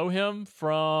sadly know him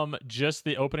from just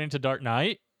the opening to Dark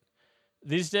Knight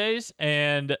these days,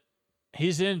 and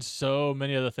he's in so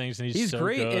many other things, and he's so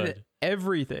great good in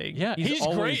everything. Yeah, he's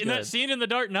great in that scene in the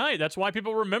Dark Knight. That's why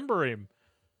people remember him.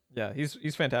 Yeah,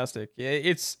 he's fantastic.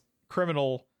 It's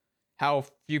criminal how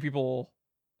few people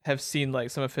have seen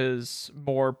like some of his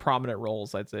more prominent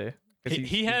roles, I'd say.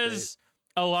 He has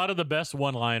a lot of the best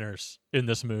one-liners in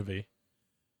this movie.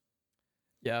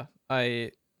 Yeah,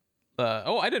 I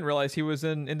didn't realize he was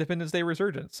in Independence Day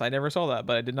Resurgence. I never saw that,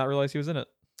 but I did not realize he was in it.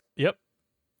 Yep,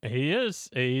 he is.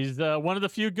 He's one of the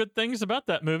few good things about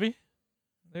that movie.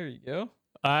 There you go.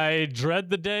 I dread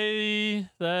the day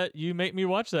that you make me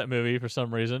watch that movie for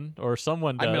some reason, or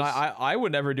someone does. I mean, I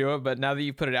would never do it, but now that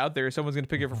you put it out there, someone's going to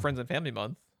pick it for Friends and Family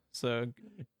Month. So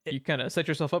you kind of set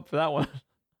yourself up for that one.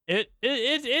 It's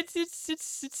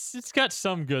got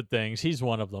some good things. He's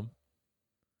one of them.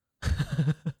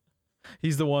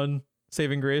 He's the one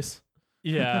saving grace.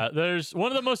 Yeah, there's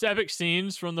one of the most epic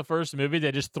scenes from the first movie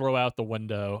they just throw out the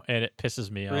window, and it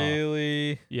pisses me off.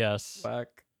 Really? Yes. Whack.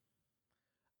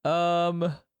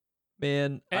 Man,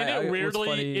 and it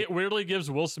weirdly gives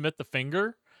Will Smith the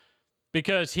finger,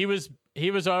 because he was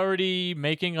already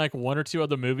making like one or two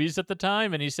other movies at the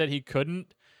time, and he said he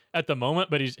couldn't at the moment,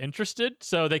 but he's interested,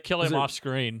 so they kill him off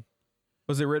screen.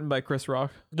 Was it written by Chris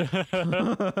Rock?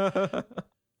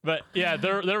 But yeah,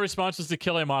 their response was to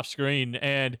kill him off screen,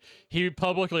 and he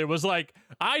publicly was like,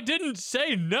 "I didn't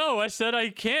say no. I said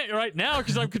I can't right now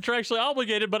because I'm contractually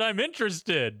obligated, but I'm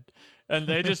interested." And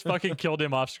they just fucking killed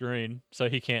him off screen, so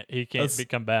he can't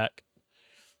come back.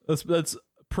 That's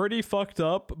pretty fucked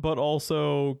up, but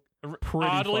also pretty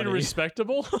oddly funny.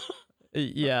 Respectable.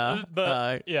 Yeah,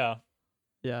 but yeah.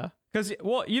 Because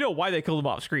you know why they killed him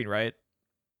off screen, right?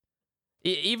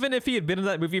 Even if he had been in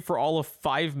that movie for all of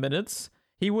 5 minutes,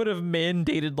 he would have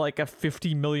mandated like a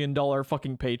 $50 million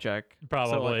fucking paycheck.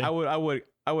 Probably. So, like,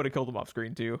 I would have killed him off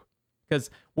screen too, because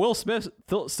Will Smith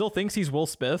still thinks he's Will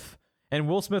Smith. And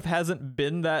Will Smith hasn't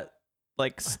been that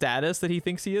like status that he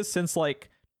thinks he is since like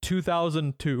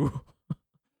 2002.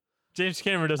 James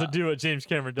Cameron doesn't do what James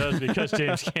Cameron does because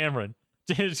James Cameron.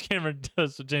 James Cameron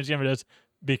does what James Cameron does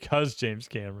because James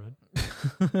Cameron.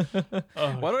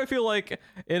 Why do I feel like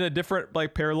in a different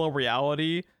like parallel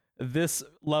reality, this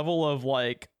level of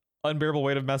like unbearable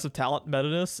weight of massive talent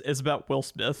meta-ness is about Will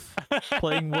Smith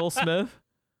playing Will Smith?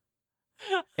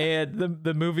 And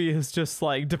the movie is just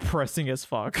like depressing as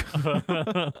fuck. Like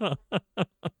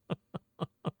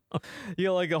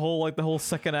the whole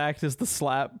second act is the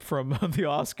slap from the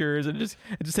Oscars, and it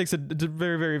just takes a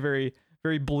very, very, very,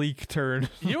 very bleak turn.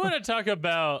 You want to talk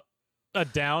about a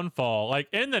downfall? Like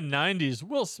in the 90s,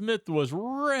 Will Smith was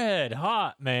red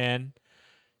hot, man.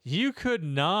 You could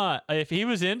not, if he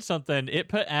was in something, it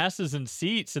put asses in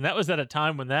seats, and that was at a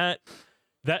time when that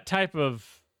type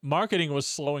of marketing was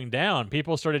slowing down.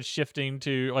 People started shifting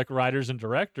to like writers and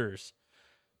directors.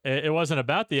 It wasn't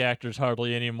about the actors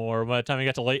hardly anymore by the time we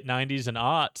got to late 90s and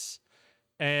aughts.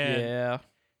 And yeah,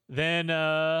 then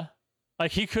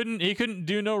like he couldn't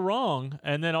do no wrong,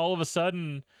 and then all of a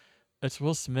sudden it's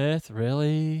Will Smith.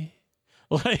 Really?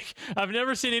 Like, I've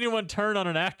never seen anyone turn on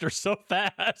an actor so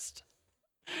fast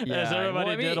as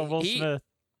everybody did on Will Smith.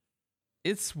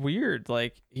 It's weird.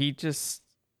 Like, he just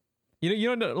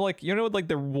You know, like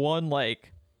the one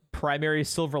like primary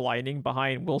silver lining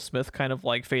behind Will Smith kind of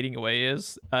like fading away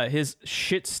is his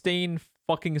shit-stained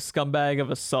fucking scumbag of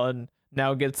a son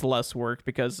now gets less work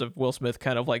because of Will Smith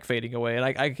kind of like fading away, and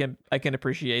I can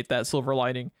appreciate that silver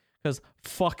lining because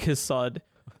fuck his son,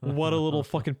 what a little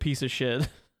fucking piece of shit.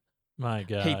 My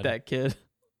God, hate that kid.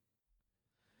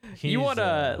 You want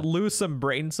to lose some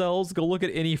brain cells? Go look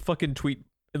at any fucking tweet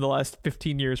in the last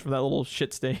 15 years from that little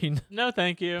shit stain. No,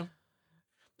 thank you.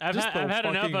 I've had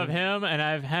enough of him, and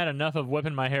I've had enough of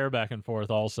whipping my hair back and forth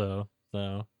also.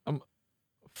 So I'm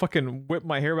fucking whip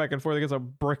my hair back and forth against a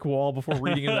brick wall before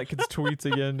reading that kid's tweets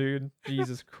again, dude.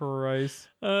 Jesus Christ.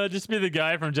 Just be the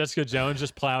guy from Jessica Jones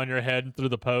just plowing your head through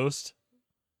the post.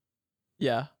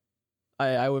 Yeah.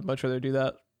 I would much rather do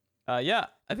that. Yeah,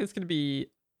 I think it's gonna be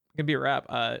a wrap.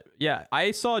 Yeah,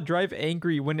 I saw Drive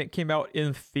Angry when it came out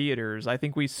in theaters. I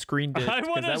think we screened it. I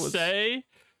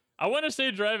want to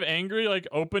say Drive Angry like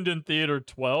opened in theater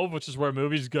 12, which is where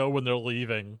movies go when they're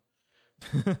leaving.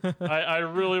 I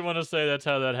really want to say that's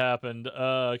how that happened.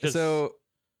 So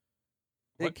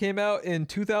it came out in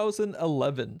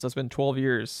 2011, so it's been 12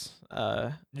 years.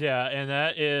 Yeah, and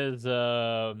that is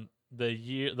the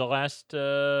last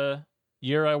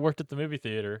year I worked at the movie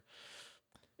theater.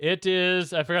 It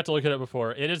is, I forgot to look at it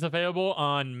before. It is available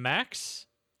on Max,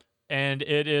 and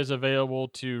it is available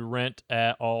to rent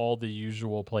at all the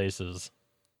usual places.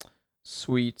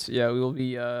 Sweet. Yeah, we will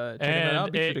be checking that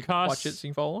out. Be sure to watch it so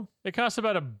you can follow. It costs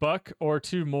about $1 or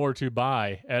 $2 more to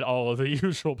buy at all of the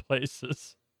usual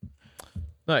places.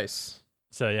 Nice.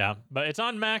 So yeah, but it's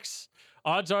on Max.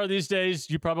 Odds are these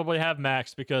days you probably have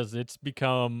Max because it's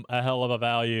become a hell of a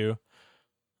value.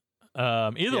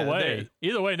 Either way,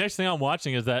 next thing I'm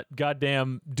watching is that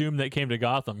goddamn Doom That Came to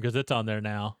Gotham because it's on there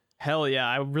now. Hell yeah,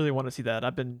 I really want to see that.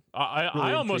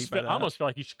 I almost feel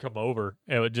like you should come over.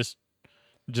 It would just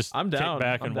I'm down. Kick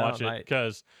back and watch it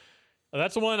because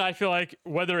that's the one I feel like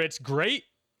whether it's great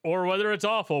or whether it's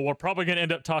awful, we're probably going to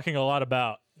end up talking a lot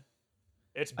about.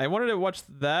 I wanted to watch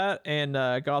that and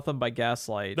Gotham by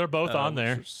Gaslight. They're both on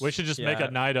there. We should just make a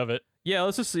night of it. Yeah,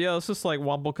 let's just like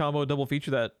wombo combo double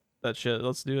feature that shit.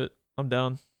 Let's do it. I'm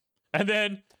down. And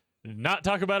then not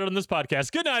talk about it on this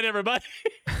podcast. Good night, everybody.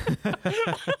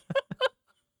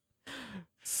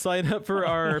 Sign up for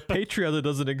our Patreon that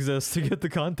doesn't exist to get the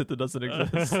content that doesn't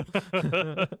exist.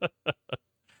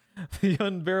 The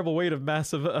unbearable weight of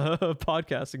massive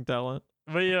podcasting talent.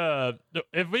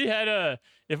 If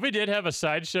we did have a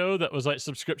sideshow that was like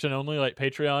subscription only, like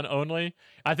Patreon only,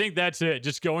 I think that's it.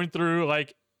 Just going through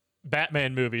like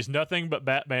Batman movies, nothing but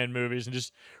Batman movies, and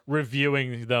just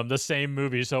reviewing them, the same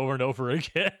movies over and over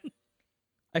again.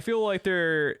 I feel like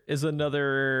there is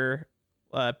another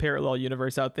parallel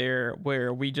universe out there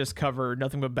where we just cover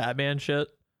nothing but Batman shit,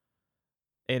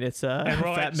 and it's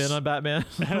fat men on Batman.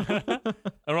 And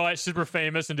we're like super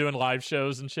famous and doing live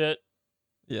shows and shit.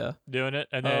 Yeah, doing it,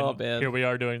 and then here we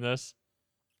are doing this.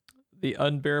 The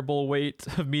unbearable weight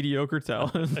of mediocre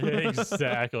talent.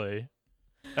 Exactly.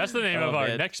 That's the name of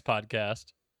our next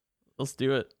podcast. Let's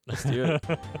do it.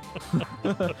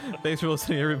 Thanks for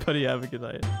listening, everybody. Have a good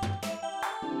night.